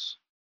violence.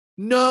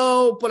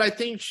 No, but I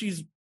think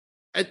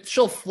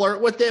she'll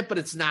flirt with it, but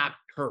it's not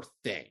her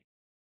thing.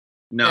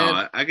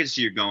 No, I could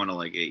see her going to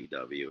like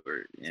AEW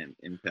or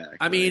Impact.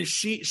 I mean,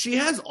 she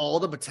has all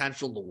the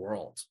potential in the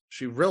world.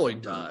 She really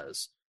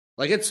does.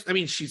 Like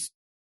she's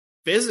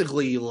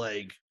physically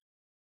like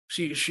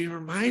she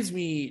reminds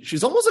me.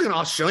 She's almost like an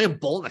Australian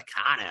Bull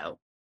Nakano.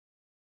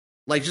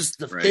 Like just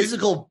the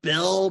physical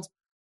build,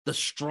 the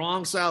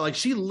strong style. Like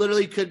she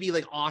literally could be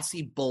like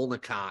Aussie Bull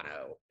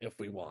Nakano if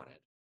we wanted.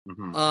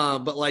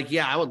 Mm-hmm. But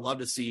I would love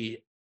to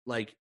see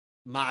like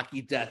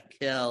Maki Death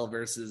Kill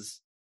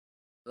versus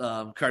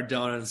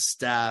Cardona and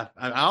Steph.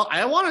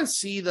 I want to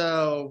see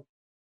though.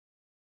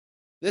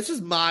 This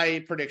is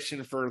my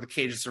prediction for the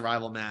Cage of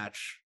Survival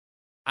match.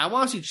 I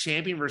want to see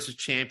champion versus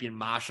champion,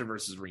 Masha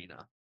versus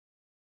Rina.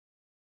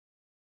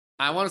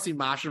 I want to see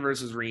Masha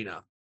versus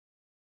Rina.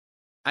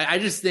 I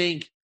just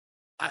think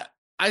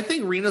I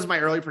think Rina's my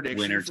early prediction.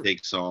 Winner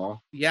takes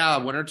all. Yeah,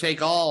 winner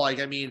take all.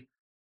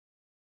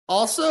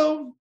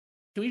 Also,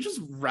 can we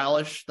just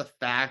relish the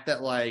fact that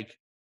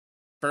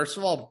first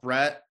of all,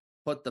 Brett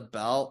put the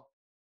belt.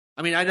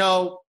 I mean, I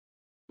know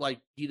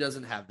he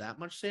doesn't have that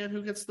much say in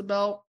who gets the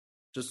belt,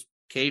 just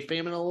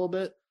kayfaming a little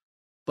bit,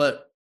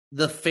 but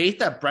the faith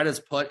that Brett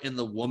has put in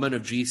the woman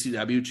of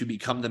GCW to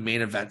become the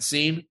main event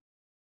scene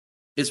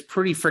is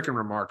pretty freaking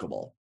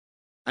remarkable.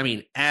 I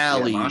mean,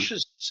 Allie,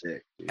 Masha's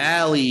sick, dude.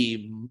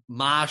 Allie,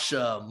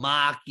 Masha,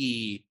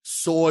 Maki,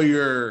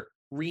 Sawyer,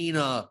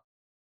 Rena.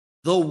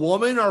 The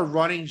women are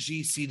running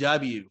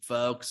GCW,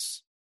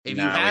 folks. If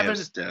you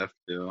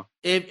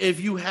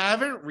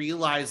haven't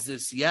realized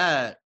this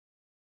yet,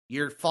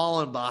 you're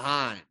falling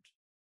behind.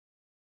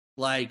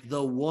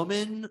 The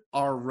women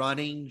are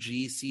running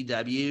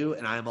GCW,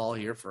 and I'm all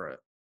here for it.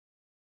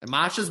 And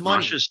Masha's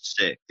money. Masha's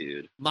sick,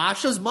 dude.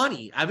 Masha's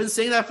money. I've been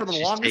saying that for the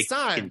longest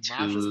time.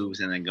 Tubes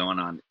and then going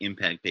on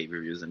Impact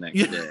pay-per-views the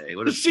next day.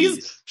 What a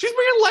she's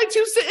bringing light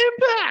tubes to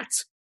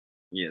Impact.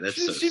 Yeah,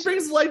 she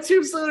brings light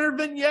tubes in her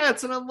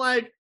vignettes, and I'm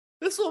like,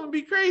 this woman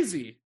be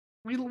crazy.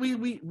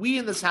 We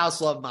in this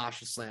house love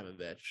Masha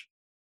Slamovich.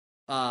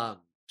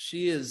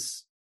 She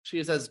is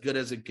as good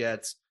as it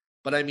gets.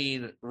 But I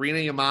mean, Rina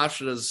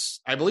Yamashita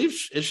I believe,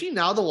 is she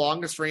now the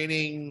longest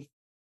reigning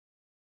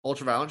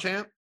Ultraviolent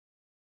champ?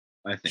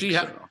 I think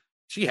so.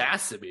 She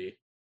has to be.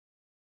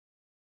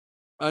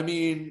 I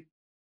mean,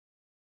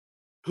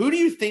 who do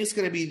you think is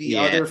going to be the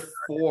other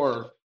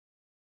four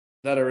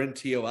that are in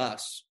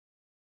TOS?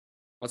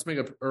 Let's make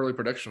an early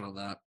prediction on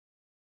that.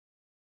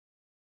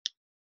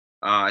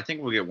 I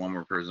think we'll get one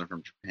more person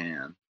from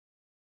Japan.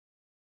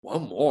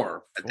 One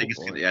more. I think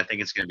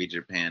it's gonna be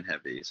Japan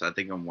heavy. So I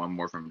think I'm one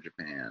more from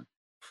Japan,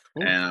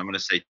 Ooh. and I'm gonna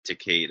say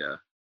Takeda.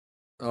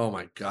 Oh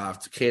my god,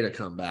 if Takeda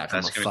come back,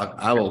 That's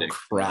I will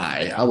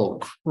cry. I will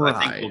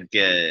cry.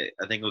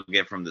 I think we'll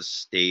get from the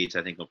States.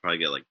 I think we'll probably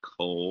get like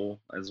Cole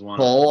as one.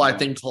 Cole, I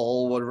think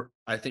Cole would.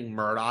 I think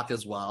Murdoch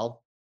as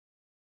well.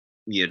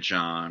 Yeah,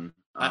 John.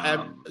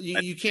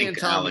 You can't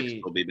tell Alex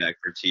me will be back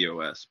for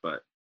TOS,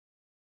 but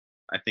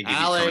I think if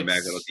Alex, he's coming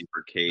back, it'll be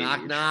for Cage.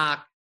 Knock,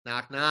 knock,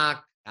 knock,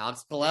 knock.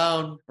 Alex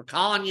Cologne, we're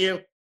calling you.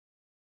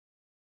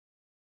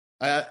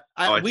 I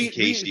think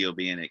Casey will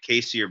be in it.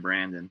 Casey or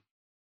Brandon.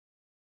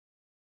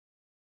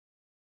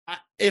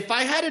 If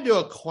I had to do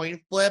a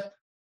coin flip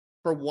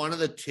for one of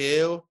the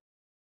two,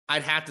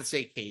 I'd have to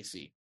say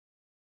Casey.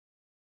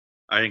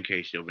 I think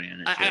Casey will be in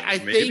it. I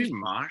Maybe think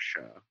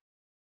Masha.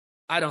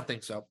 I don't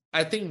think so.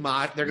 I think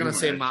they're going to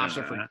say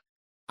Masha for.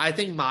 I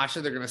think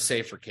Masha they're going to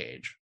save for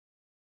Cage.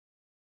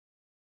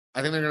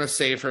 I think they're going to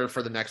save her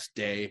for the next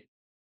day.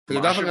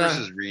 Masha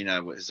versus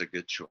Rena is a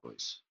good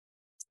choice.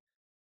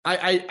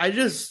 I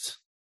just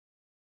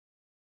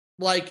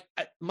like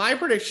my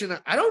prediction.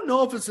 I don't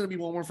know if it's going to be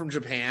one more from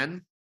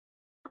Japan.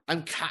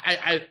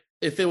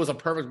 If it was a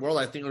perfect world,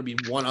 I think it would be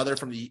one other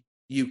from the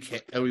UK.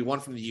 It would be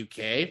one from the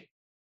UK.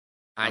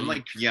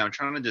 I'm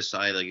trying to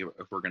decide like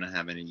if we're gonna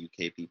have any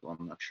UK people.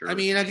 I'm not sure. I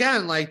mean,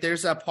 again, like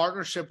there's a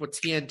partnership with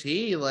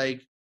TNT.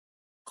 Like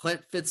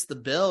Clint fits the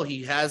bill.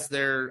 He has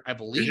their, I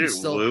believe,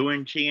 is it Lou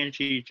in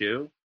TNT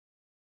too?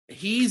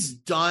 He's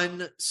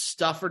done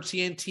stuff for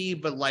TNT,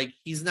 but like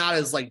he's not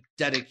as like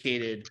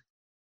dedicated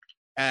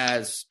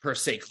as per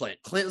se Clint.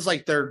 Clint's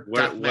like their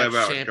what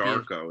about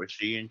champion. Darko? Is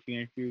he in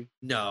TNT?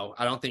 No,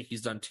 I don't think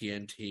he's done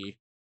TNT.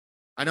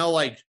 I know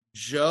like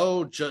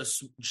Joe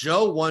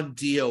won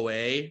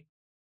DOA.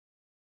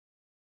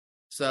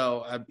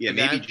 So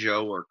maybe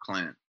Joe or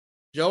Clint.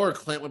 Joe or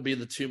Clint would be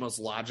the two most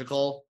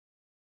logical.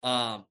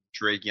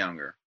 Drake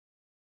Younger.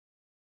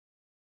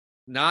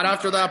 Not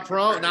after that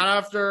pro. Not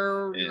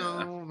after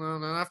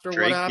not after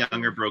Drake what happened.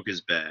 Younger broke his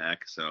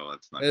back, so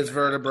it's not. His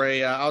vertebrae.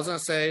 Yeah, I was gonna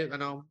say. I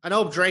know.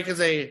 Drake is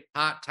a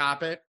hot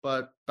topic,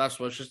 but best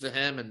wishes to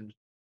him, and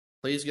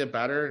please get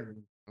better.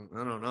 And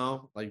I don't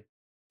know, like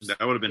that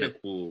would have been a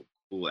cool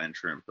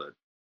entrant, but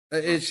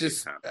it's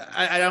just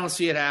I don't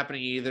see it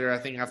happening either. I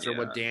think after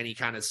what Danny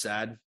kind of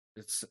said,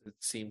 it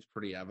seems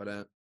pretty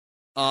evident.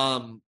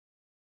 I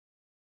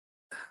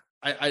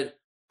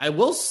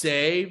will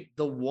say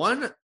the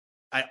one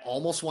I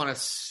almost want to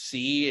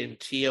see in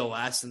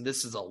TOS, and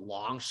this is a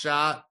long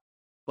shot,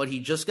 but he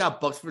just got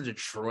booked for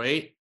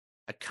Detroit.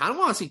 I kind of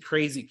want to see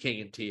Crazy King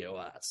in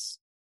TOS.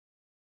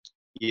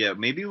 Yeah,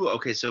 maybe.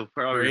 So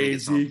probably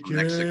Crazy King from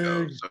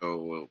Mexico.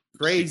 So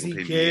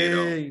Crazy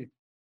King,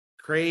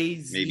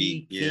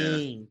 Crazy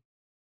King,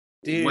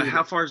 dude.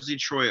 How far is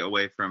Detroit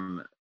away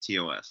from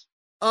TOS?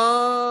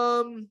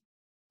 Well,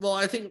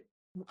 I think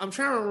I'm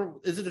trying to remember.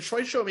 Is the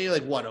Detroit show maybe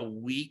like what, a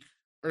week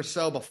or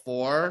so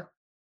before?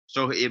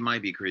 So it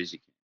might be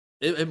Crazy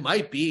King. It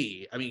might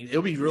be. I mean,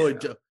 it'll be really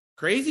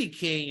Crazy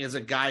King is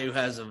a guy who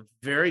has a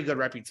very good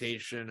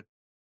reputation.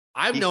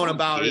 I've known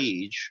about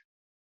Gage.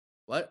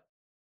 What?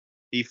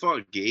 He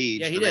fought Gage.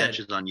 Yeah, he did.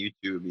 Matches on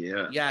YouTube.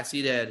 Yeah. Yes,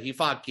 he did. He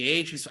fought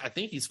Gage. I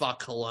think he's fought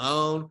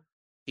Cologne.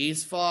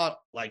 He's fought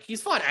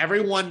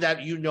everyone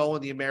that you know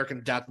in the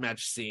American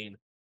deathmatch scene,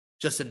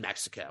 just in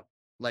Mexico.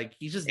 Like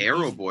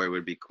Arrow Boy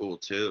would be cool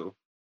too.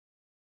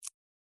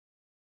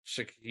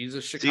 He's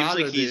a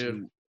Chicago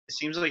dude. It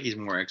seems like he's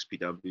more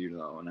XPW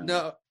though.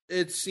 No,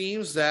 it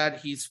seems that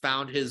he's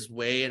found his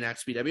way in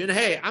XPW, and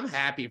hey, I'm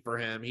happy for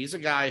him. He's a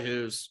guy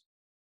who's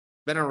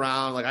been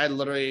around. Like I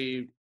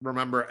literally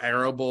remember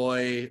Arrow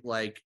Boy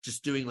like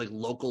just doing like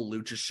local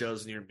lucha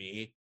shows near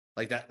me,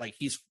 like that. Like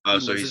he's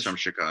from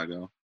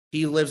Chicago.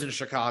 He lives in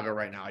Chicago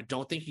right now. I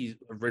don't think he's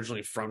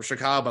originally from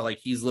Chicago, but like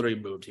he's literally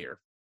moved here.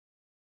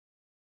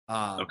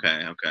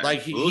 Okay.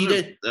 Like he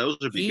did. Those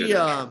would be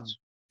good.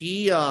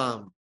 He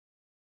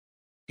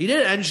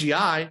did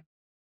NGI.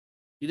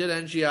 He did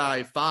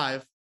NGI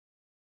 5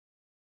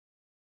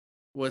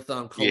 with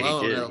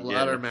Cologne in a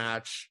ladder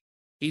match.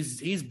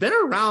 He's been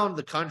around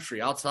the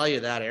country. I'll tell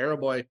you that, Arrow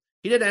Boy.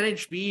 He did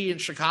NHB in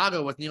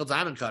Chicago with Neil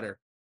Diamond Cutter.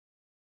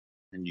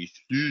 And you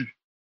see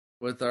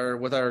with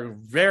our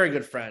very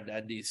good friend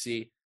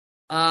NDC.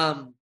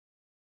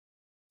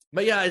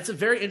 But yeah, it's a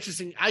very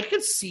interesting. I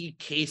could see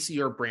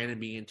Casey or Brandon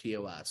being in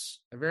TOS.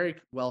 I very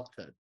well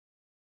could.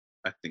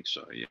 I think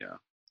so. Yeah.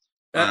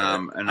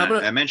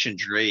 I mentioned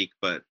Drake,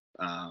 but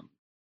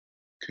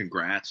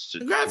congrats to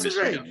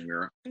Mr.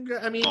 Younger.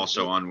 I mean,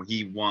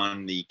 he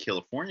won the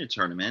California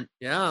tournament.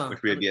 Yeah,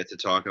 which we have yet to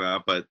talk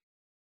about, but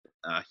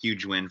a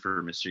huge win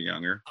for Mr.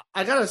 Younger.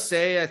 I gotta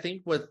say, I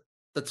think with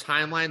the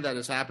timeline that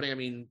is happening, I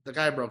mean, the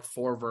guy broke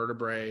 4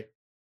 vertebrae.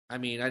 I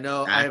mean, I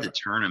know at the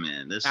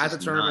tournament.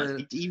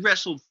 He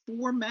wrestled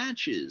 4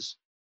 matches.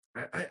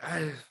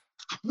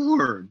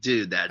 4,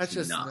 dude. That's That's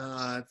just nuts.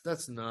 nuts.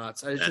 That's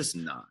nuts. It's That's just,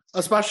 nuts.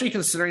 especially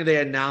considering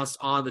they announced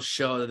on the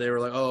show that they were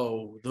like,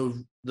 "Oh,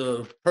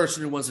 the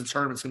person who wins the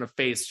tournament is going to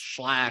face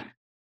Schlack,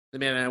 the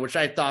man," which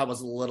I thought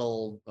was a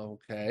little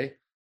okay.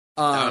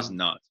 That was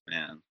nuts,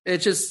 man. It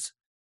just,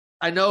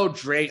 I know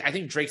Drake. I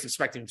think Drake's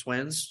expecting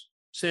twins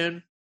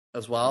soon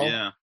as well.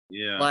 Yeah,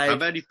 yeah. How Like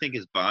bad do you think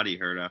his body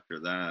hurt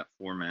after that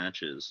 4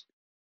 matches?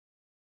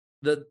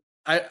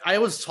 I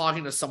was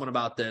talking to someone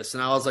about this,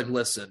 and I was like,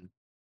 "Listen,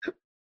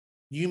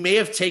 you may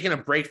have taken a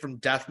break from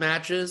death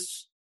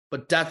matches,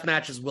 but death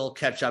matches will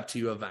catch up to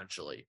you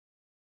eventually."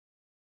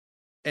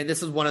 And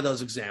this is one of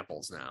those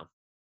examples now.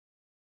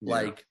 Yeah.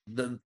 Like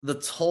the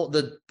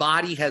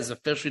body has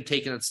officially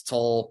taken its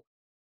toll,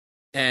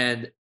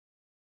 and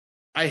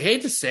I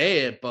hate to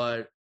say it,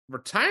 but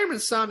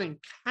retirement's sounding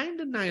kind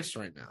of nice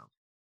right now.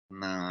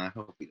 Nah, I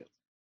hope he doesn't.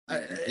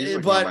 He's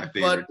like one of my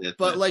favorite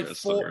but like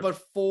wrestlers.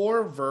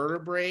 four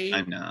vertebrae.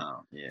 I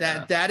know.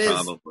 Yeah, that is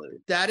probably.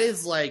 that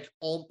is like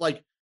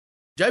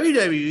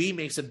WWE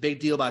makes a big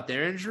deal about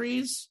their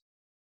injuries,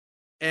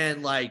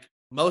 and like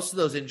most of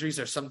those injuries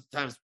are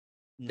sometimes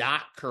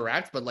not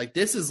correct, but like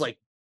this is like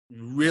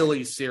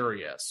really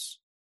serious.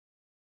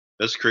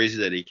 That's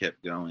crazy that he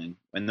kept going.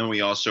 And then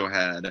we also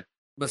had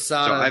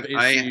Masada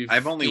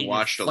I've only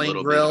watched a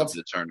little bit of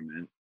the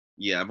tournament.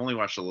 Yeah, I've only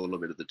watched a little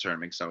bit of the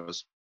tournament because I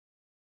was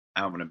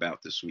out and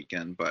about this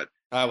weekend. But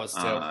I was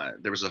too.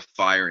 There was a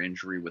fire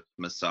injury with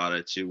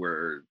Masada too,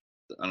 where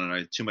I don't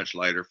know, too much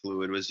lighter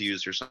fluid was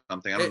used or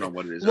something. I don't know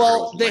what it is.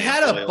 Well, they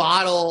had a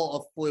bottle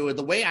of fluid.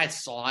 The way I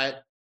saw it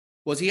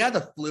was he had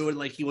the fluid,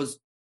 like he was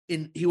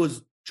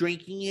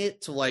drinking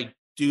it to like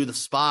do the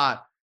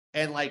spot,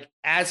 and like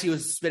as he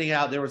was spitting it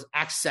out, there was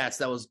excess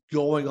that was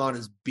going on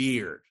his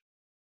beard,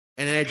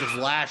 and then it just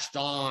lashed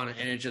on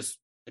and it just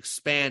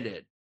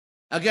expanded.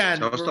 Again,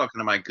 so I was talking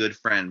to my good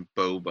friend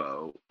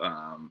Bobo,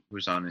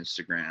 who's on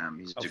Instagram.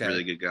 He's a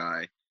really good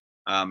guy.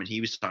 And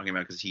he was talking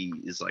about, because he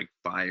is like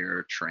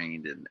fire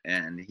trained,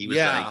 and he was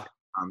like,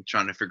 I'm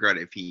trying to figure out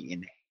if he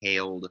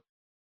inhaled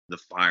the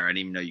fire. I didn't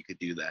even know you could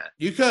do that.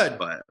 You could,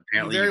 but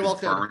apparently you can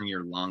burn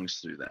your lungs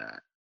through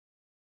that.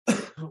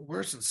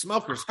 Worse than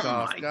smoker's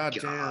cough. God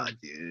damn,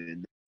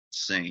 dude,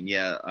 insane.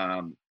 Yeah.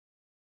 I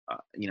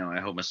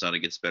hope Masada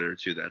gets better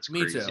too. That's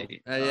crazy. Me too.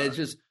 It's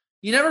just,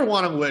 you never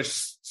want to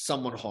wish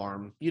someone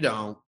harm. You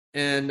don't.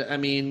 And I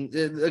mean,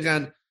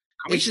 again,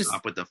 can we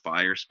stop with the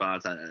fire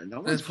spots?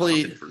 No one's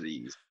popping for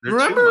these. They're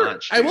remember, too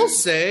much, I will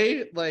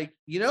say, like,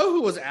 you know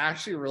who was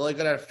actually really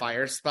good at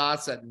fire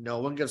spots that no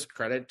one gives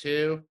credit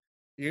to?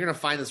 You're gonna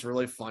find this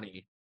really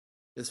funny.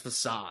 Is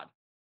Facade.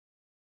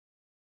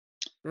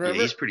 Remember?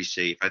 Yeah, he's pretty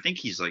safe. I think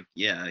he's like,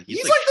 he's like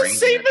the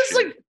safest,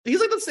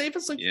 he's like the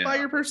safest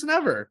fire person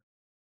ever.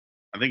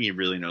 I think he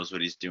really knows what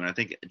he's doing. I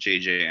think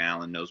JJ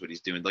Allen knows what he's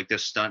doing. Like, the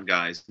stunt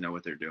guys know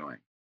what they're doing.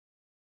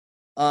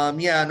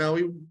 We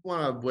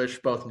want to wish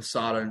both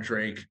Masada and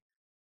Drake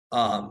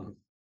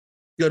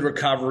good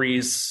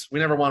recoveries. We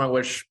never want to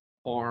wish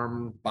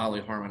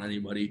bodily harm on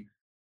anybody.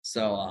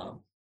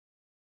 So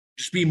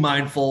just be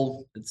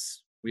mindful.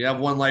 We have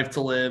one life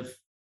to live.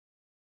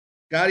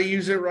 Got to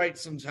use it right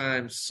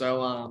sometimes.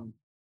 So I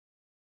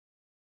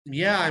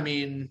mean,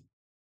 I'm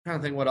trying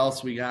to think what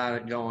else we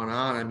got going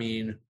on. I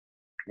mean,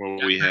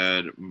 well, we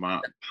had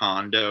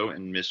Pondo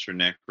and Mr.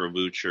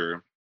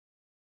 Necrovucher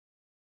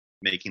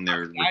making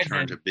their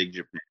return to Big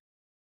Japan.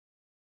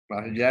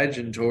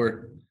 Gaijin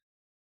tour.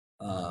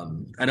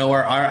 I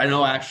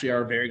know actually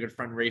our very good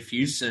friend Ray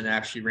Fuson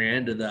actually ran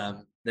into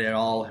them. They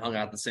all hung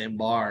out at the same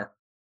bar.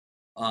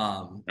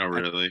 Oh,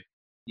 really?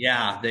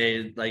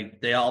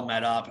 They all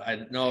met up.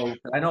 I know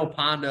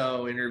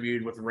Pondo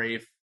interviewed with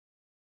Rafe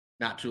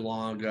not too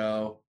long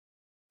ago.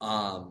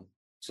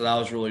 So that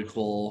was really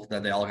cool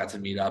that they all got to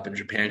meet up in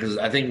Japan, because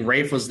I think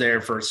Rafe was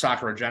there for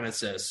Sakura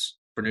Genesis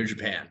for New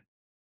Japan.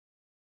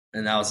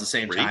 And that was the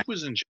same time. Rafe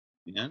was in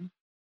Japan?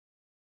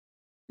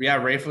 Yeah,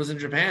 Rafe was in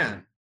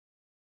Japan.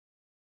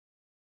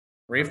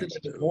 Rafe did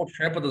the whole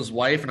trip with his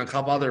wife and a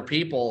couple other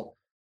people.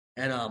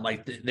 And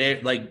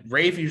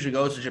Rafe usually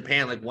goes to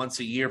Japan like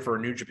once a year for a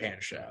New Japan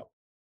show.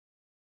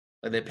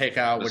 Like they pick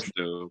out which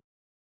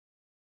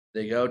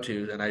they go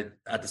to, and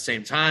at the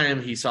same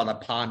time he saw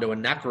that Pondo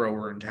and Necro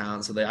were in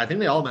town, so I think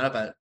they all met up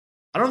at,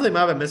 I don't know if they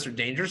met up at Mr.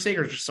 Danger's Sake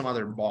or just some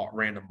other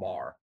random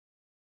bar,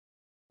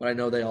 but I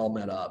know they all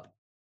met up.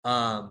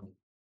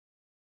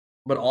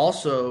 But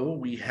also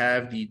we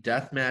have the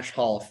Deathmatch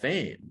Hall of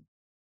Fame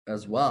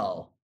as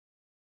well,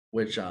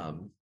 which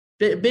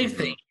big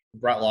thing,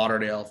 Brett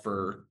Lauderdale,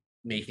 for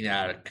making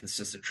that a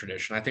consistent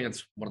tradition. I think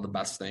it's one of the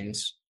best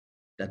things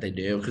that they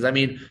do, because I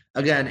mean,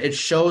 again, it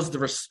shows the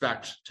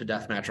respect to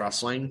deathmatch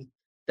wrestling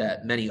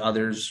that many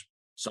others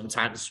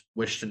sometimes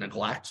wish to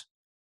neglect,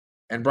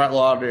 and Brett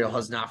Lauderdale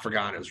has not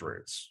forgotten his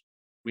roots.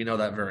 We know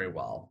that very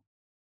well.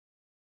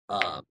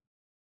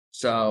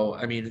 So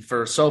I mean,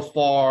 for so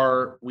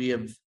far we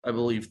have, I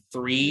believe,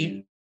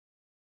 three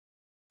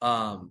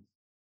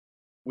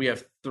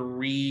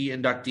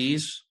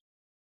inductees.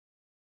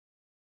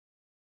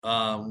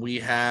 We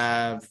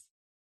have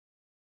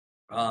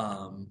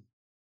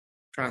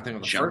trying to think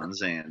of the John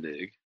first.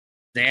 Zandig.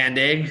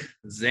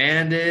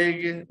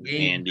 Zandig.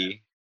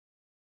 Andy.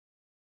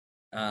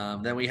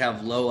 Then we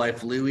have Low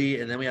Life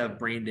Louie, and then we have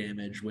Brain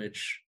Damage,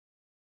 which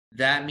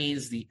that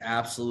means the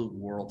absolute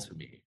world to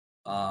me.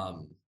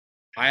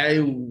 I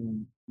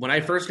when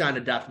I first got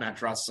into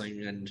deathmatch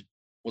wrestling and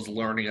was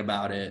learning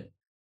about it,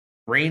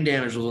 Brain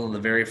Damage was one of the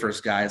very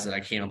first guys that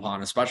I came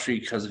upon, especially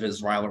because of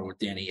his rivalry with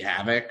Danny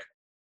Havoc,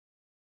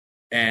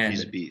 and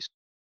He's a beast.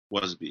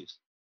 Was a beast.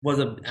 was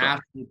an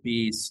absolute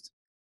beast.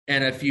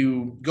 And if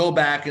you go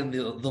back in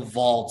the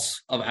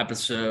vaults of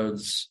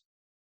episodes,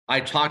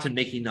 I talked to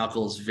Mickey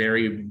Knuckles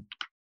very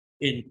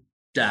in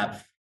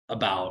depth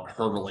about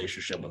her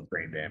relationship with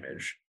Brain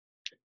Damage.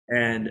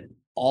 And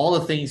all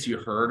the things you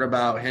heard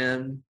about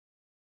him,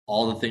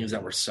 all the things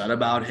that were said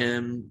about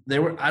him,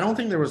 I don't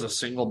think there was a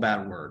single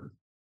bad word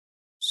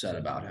said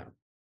about him.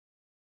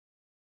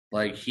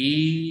 Like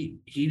he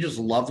just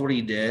loved what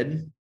he did,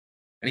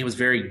 and he was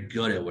very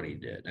good at what he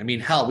did. I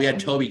mean, hell, we had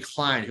Toby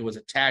Klein, who was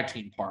a tag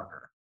team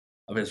partner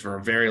of his for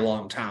a very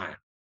long time.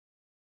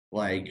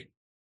 Like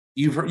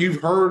you've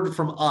heard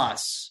from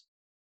us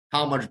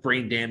how much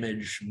Brain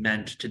Damage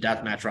meant to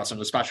deathmatch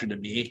wrestling, especially to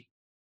me.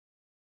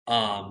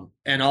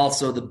 And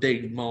also the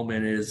big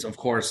moment is, of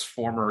course,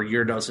 former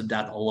Your Dose of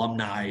Death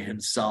alumni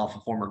himself, a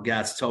former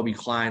guest, Toby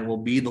Klein, will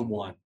be the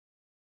one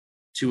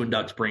to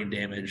induct Brain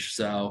Damage.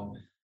 So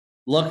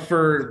I'm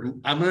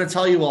going to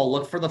tell you all,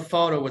 look for the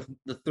photo with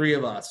the three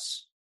of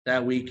us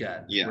that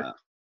weekend. Yeah.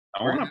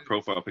 I want a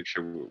profile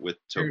picture with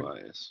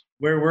Tobias.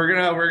 We're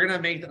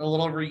gonna make a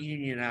little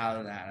reunion out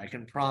of that. I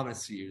can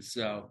promise you.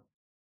 So,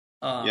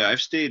 yeah, I've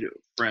stayed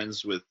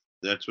friends with.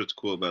 That's what's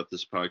cool about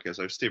this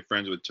podcast. I've stayed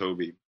friends with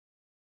Toby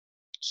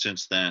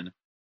since then.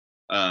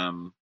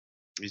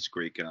 He's a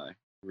great guy.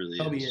 Really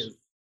Toby is.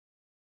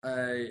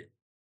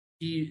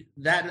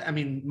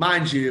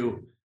 Mind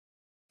you,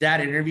 that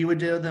interview we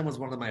did with him was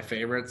one of my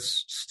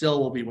favorites.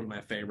 Still will be one of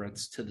my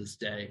favorites to this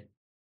day.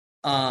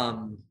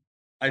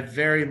 I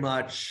very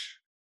much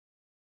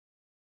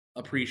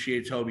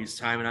appreciate Toby's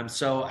time, and I'm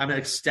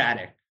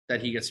ecstatic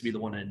that he gets to be the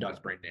one to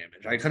induct Brain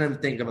Damage. I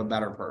couldn't think of a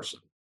better person.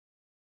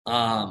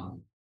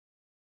 And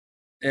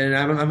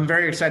I'm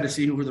very excited to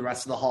see who the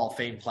rest of the Hall of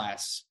Fame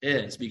class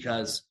is,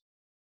 because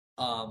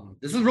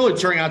this is really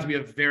turning out to be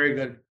a very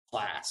good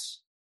class.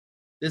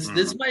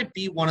 This might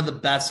be one of the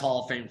best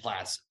Hall of Fame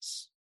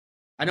classes.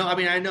 I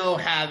know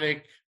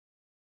Havoc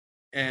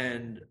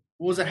and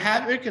was it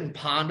Havoc and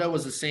Pondo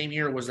was the same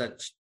year, or was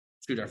that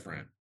two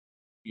different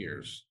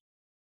years?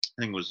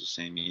 I think it was the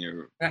same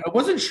year.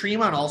 Wasn't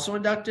Tremont also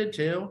inducted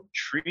too?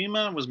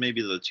 Tremont was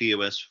maybe the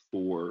TOS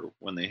 4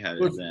 when they had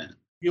it then.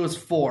 It was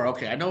 4.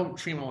 Okay, I know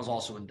Tremont was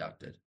also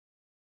inducted,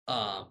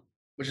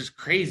 which is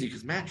crazy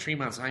because Matt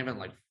Tremont's not even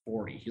like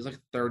 40. He's like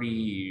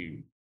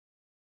 32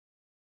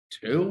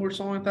 or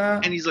something like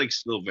that. And he's like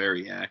still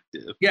very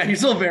active. Yeah, he's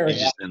still very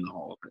active. Just in the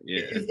Hall of Fame.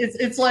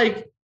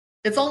 Yeah.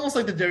 It's almost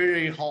like the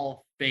WWE Hall of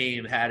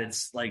Fame had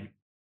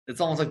it's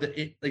almost like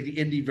the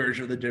indie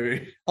version of the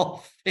WWE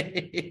Hall of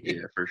Fame.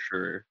 Yeah, for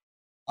sure.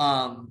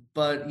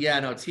 But yeah,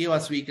 no,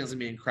 TOS weekend's gonna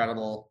be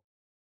incredible.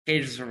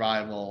 Cage of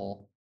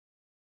Survival.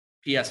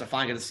 P.S. I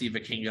finally got to see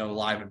Vikingo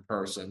live in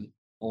person.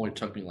 Only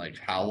took me like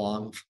how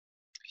long?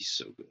 He's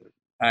so good.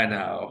 I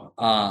know.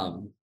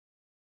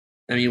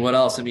 What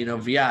else?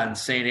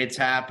 Insane. It's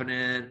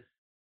happening.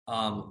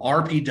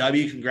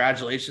 RPW,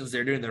 congratulations.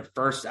 They're doing their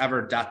first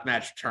ever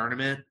deathmatch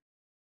tournament.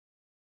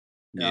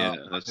 Yeah,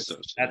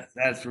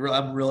 that's real.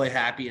 I'm really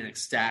happy and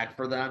ecstatic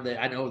for them.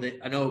 I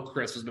know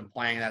Chris has been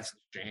playing that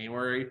since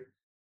January.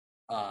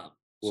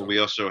 We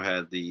also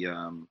had the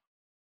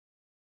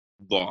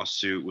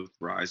lawsuit with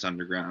Rise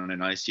Underground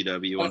and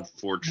ICW.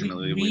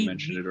 Unfortunately, we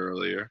mentioned it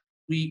earlier.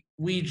 I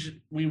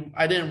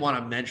didn't want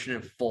to mention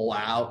it full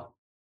out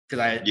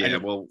because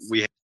we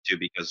have to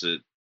because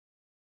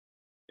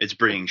it's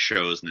bringing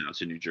shows now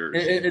to New Jersey.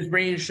 It's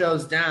bringing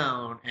shows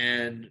down,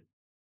 and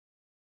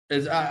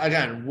is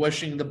again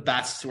wishing the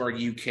best to our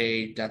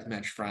UK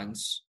deathmatch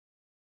friends.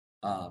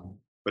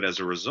 But as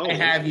a result, I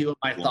have you in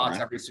my thoughts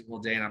every single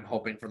day, and I'm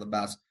hoping for the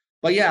best.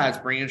 But yeah, it's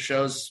bringing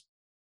shows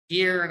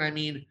here,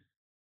 and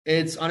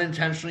it's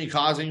unintentionally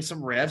causing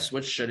some rifts,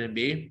 which shouldn't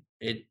be.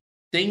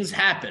 Things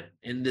happen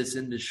in this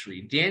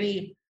industry.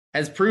 Danny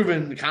has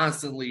proven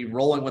constantly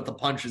rolling with the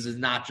punches is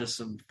not just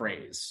some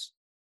phrase.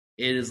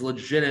 It is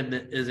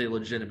legitimate, is a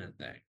legitimate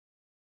thing.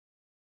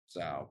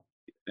 So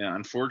yeah,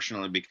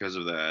 unfortunately, because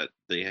of that,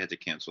 they had to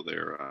cancel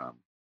their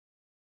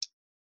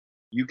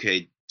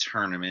UK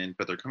tournament,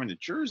 but they're coming to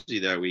Jersey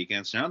that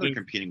weekend. So now they're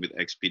competing with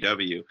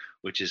XPW,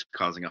 which is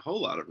causing a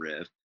whole lot of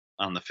rift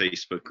on the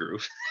Facebook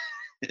group.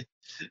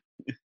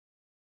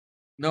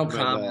 No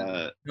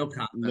comment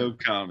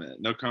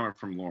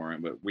from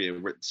Lauren. But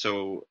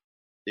so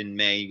in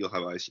May you'll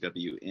have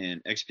ICW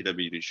and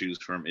XPW to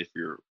choose from if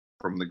you're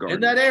from the Garden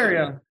in that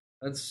area.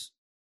 That's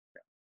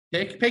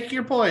pick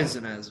your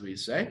poison, as we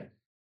say.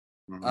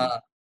 Mm-hmm.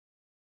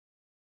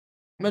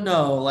 But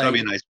no, that'll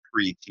be a nice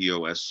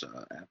pre-TOS.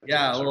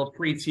 Yeah, a little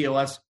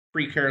pre-TOS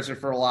precursor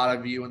for a lot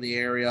of you in the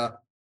area.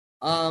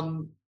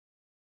 I'm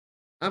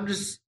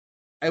just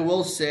I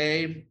will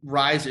say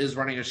Rise is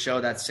running a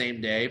show that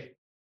same day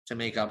to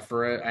make up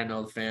for it. I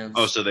know the fans.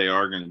 Oh, so they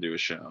are going to do a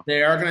show.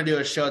 They are going to do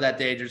a show that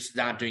day, just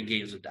not doing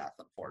Games of Death,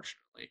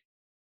 unfortunately.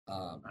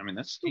 I mean,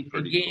 that's still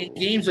pretty cool.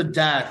 Games of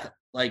Death,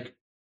 like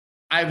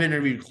I've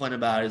interviewed Clint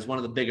about, is one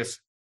of the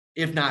biggest,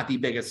 if not the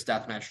biggest,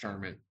 deathmatch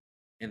tournament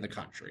in the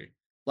country.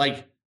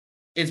 Like,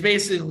 it's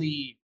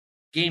basically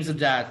Games of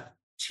Death,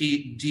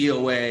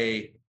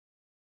 DOA,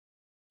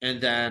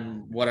 and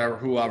then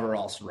whoever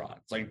else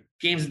runs. Like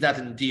Games of Death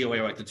and DOA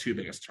are like the two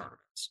biggest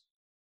tournaments.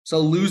 So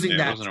losing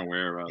that I wasn't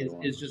aware of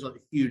is just a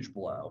huge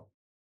blow.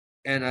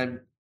 And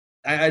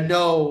I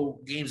know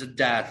Games of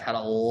Death had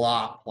a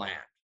lot planned.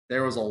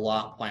 There was a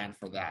lot planned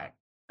for that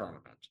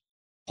tournament.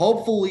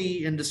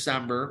 Hopefully in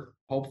December,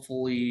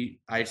 hopefully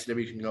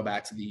ICW can go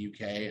back to the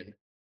UK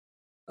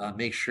and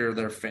make sure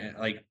their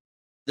like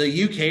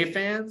the UK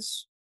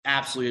fans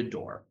absolutely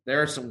adore.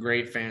 There are some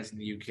great fans in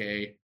the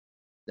UK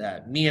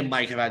that me and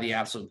Mike have had the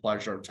absolute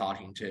pleasure of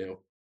talking to.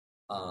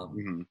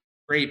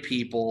 Great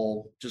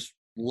people, just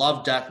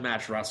love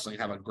deathmatch wrestling,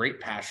 have a great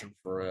passion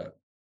for it.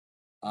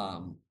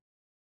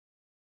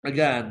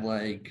 Again,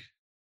 like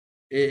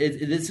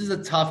this is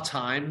a tough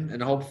time,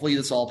 and hopefully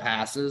this all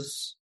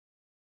passes.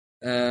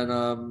 And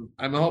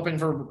I'm hoping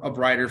for a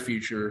brighter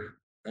future.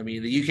 I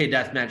mean, the UK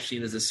deathmatch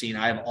scene is a scene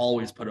I have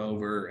always put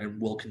over and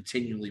will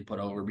continually put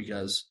over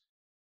because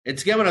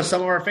it's given us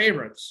some of our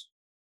favorites.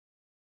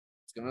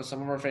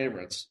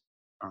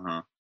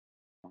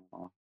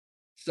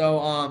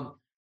 So,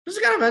 just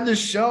to kind of end this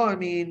show, I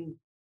mean,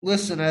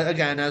 listen,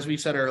 again, as we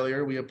said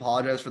earlier, we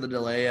apologize for the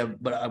delay,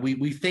 but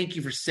we thank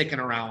you for sticking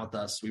around with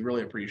us. We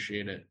really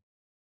appreciate it.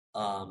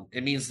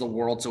 It means the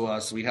world to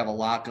us. We have a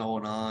lot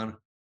going on.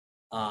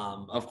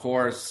 Of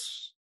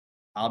course,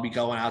 I'll be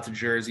going out to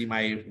Jersey.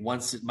 My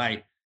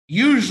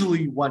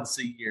usually once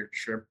a year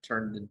trip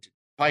turned into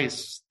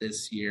twice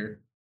this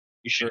year.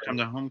 You should come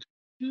to home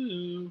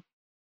too.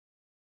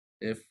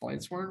 If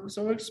flights weren't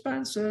so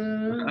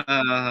expensive.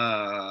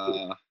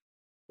 But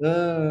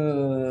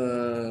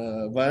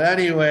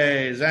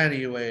anyways,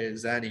 there's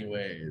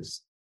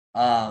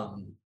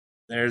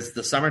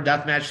the summer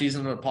deathmatch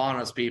season upon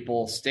us,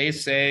 people. Stay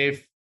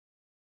safe.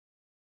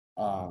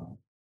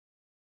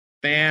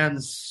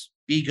 Fans,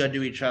 be good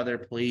to each other,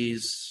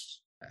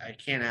 please. I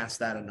can't ask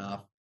that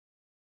enough.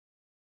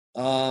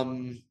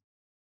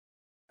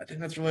 I think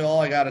that's really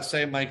all I gotta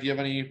say. Mike, do you have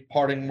any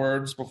parting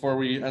words before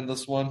we end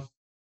this one?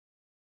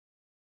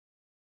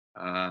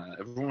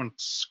 Everyone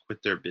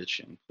quit their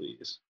bitching,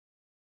 please.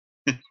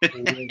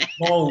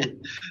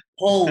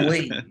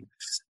 Holy.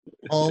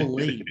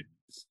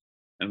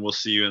 And we'll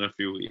see you in a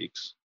few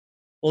weeks.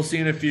 We'll see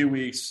you in a few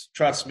weeks.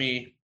 Trust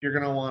me, you're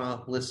going to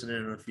want to listen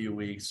in a few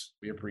weeks.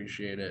 We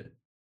appreciate it.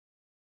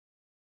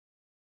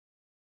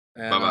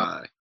 And,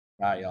 Bye-bye.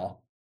 Bye,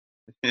 y'all.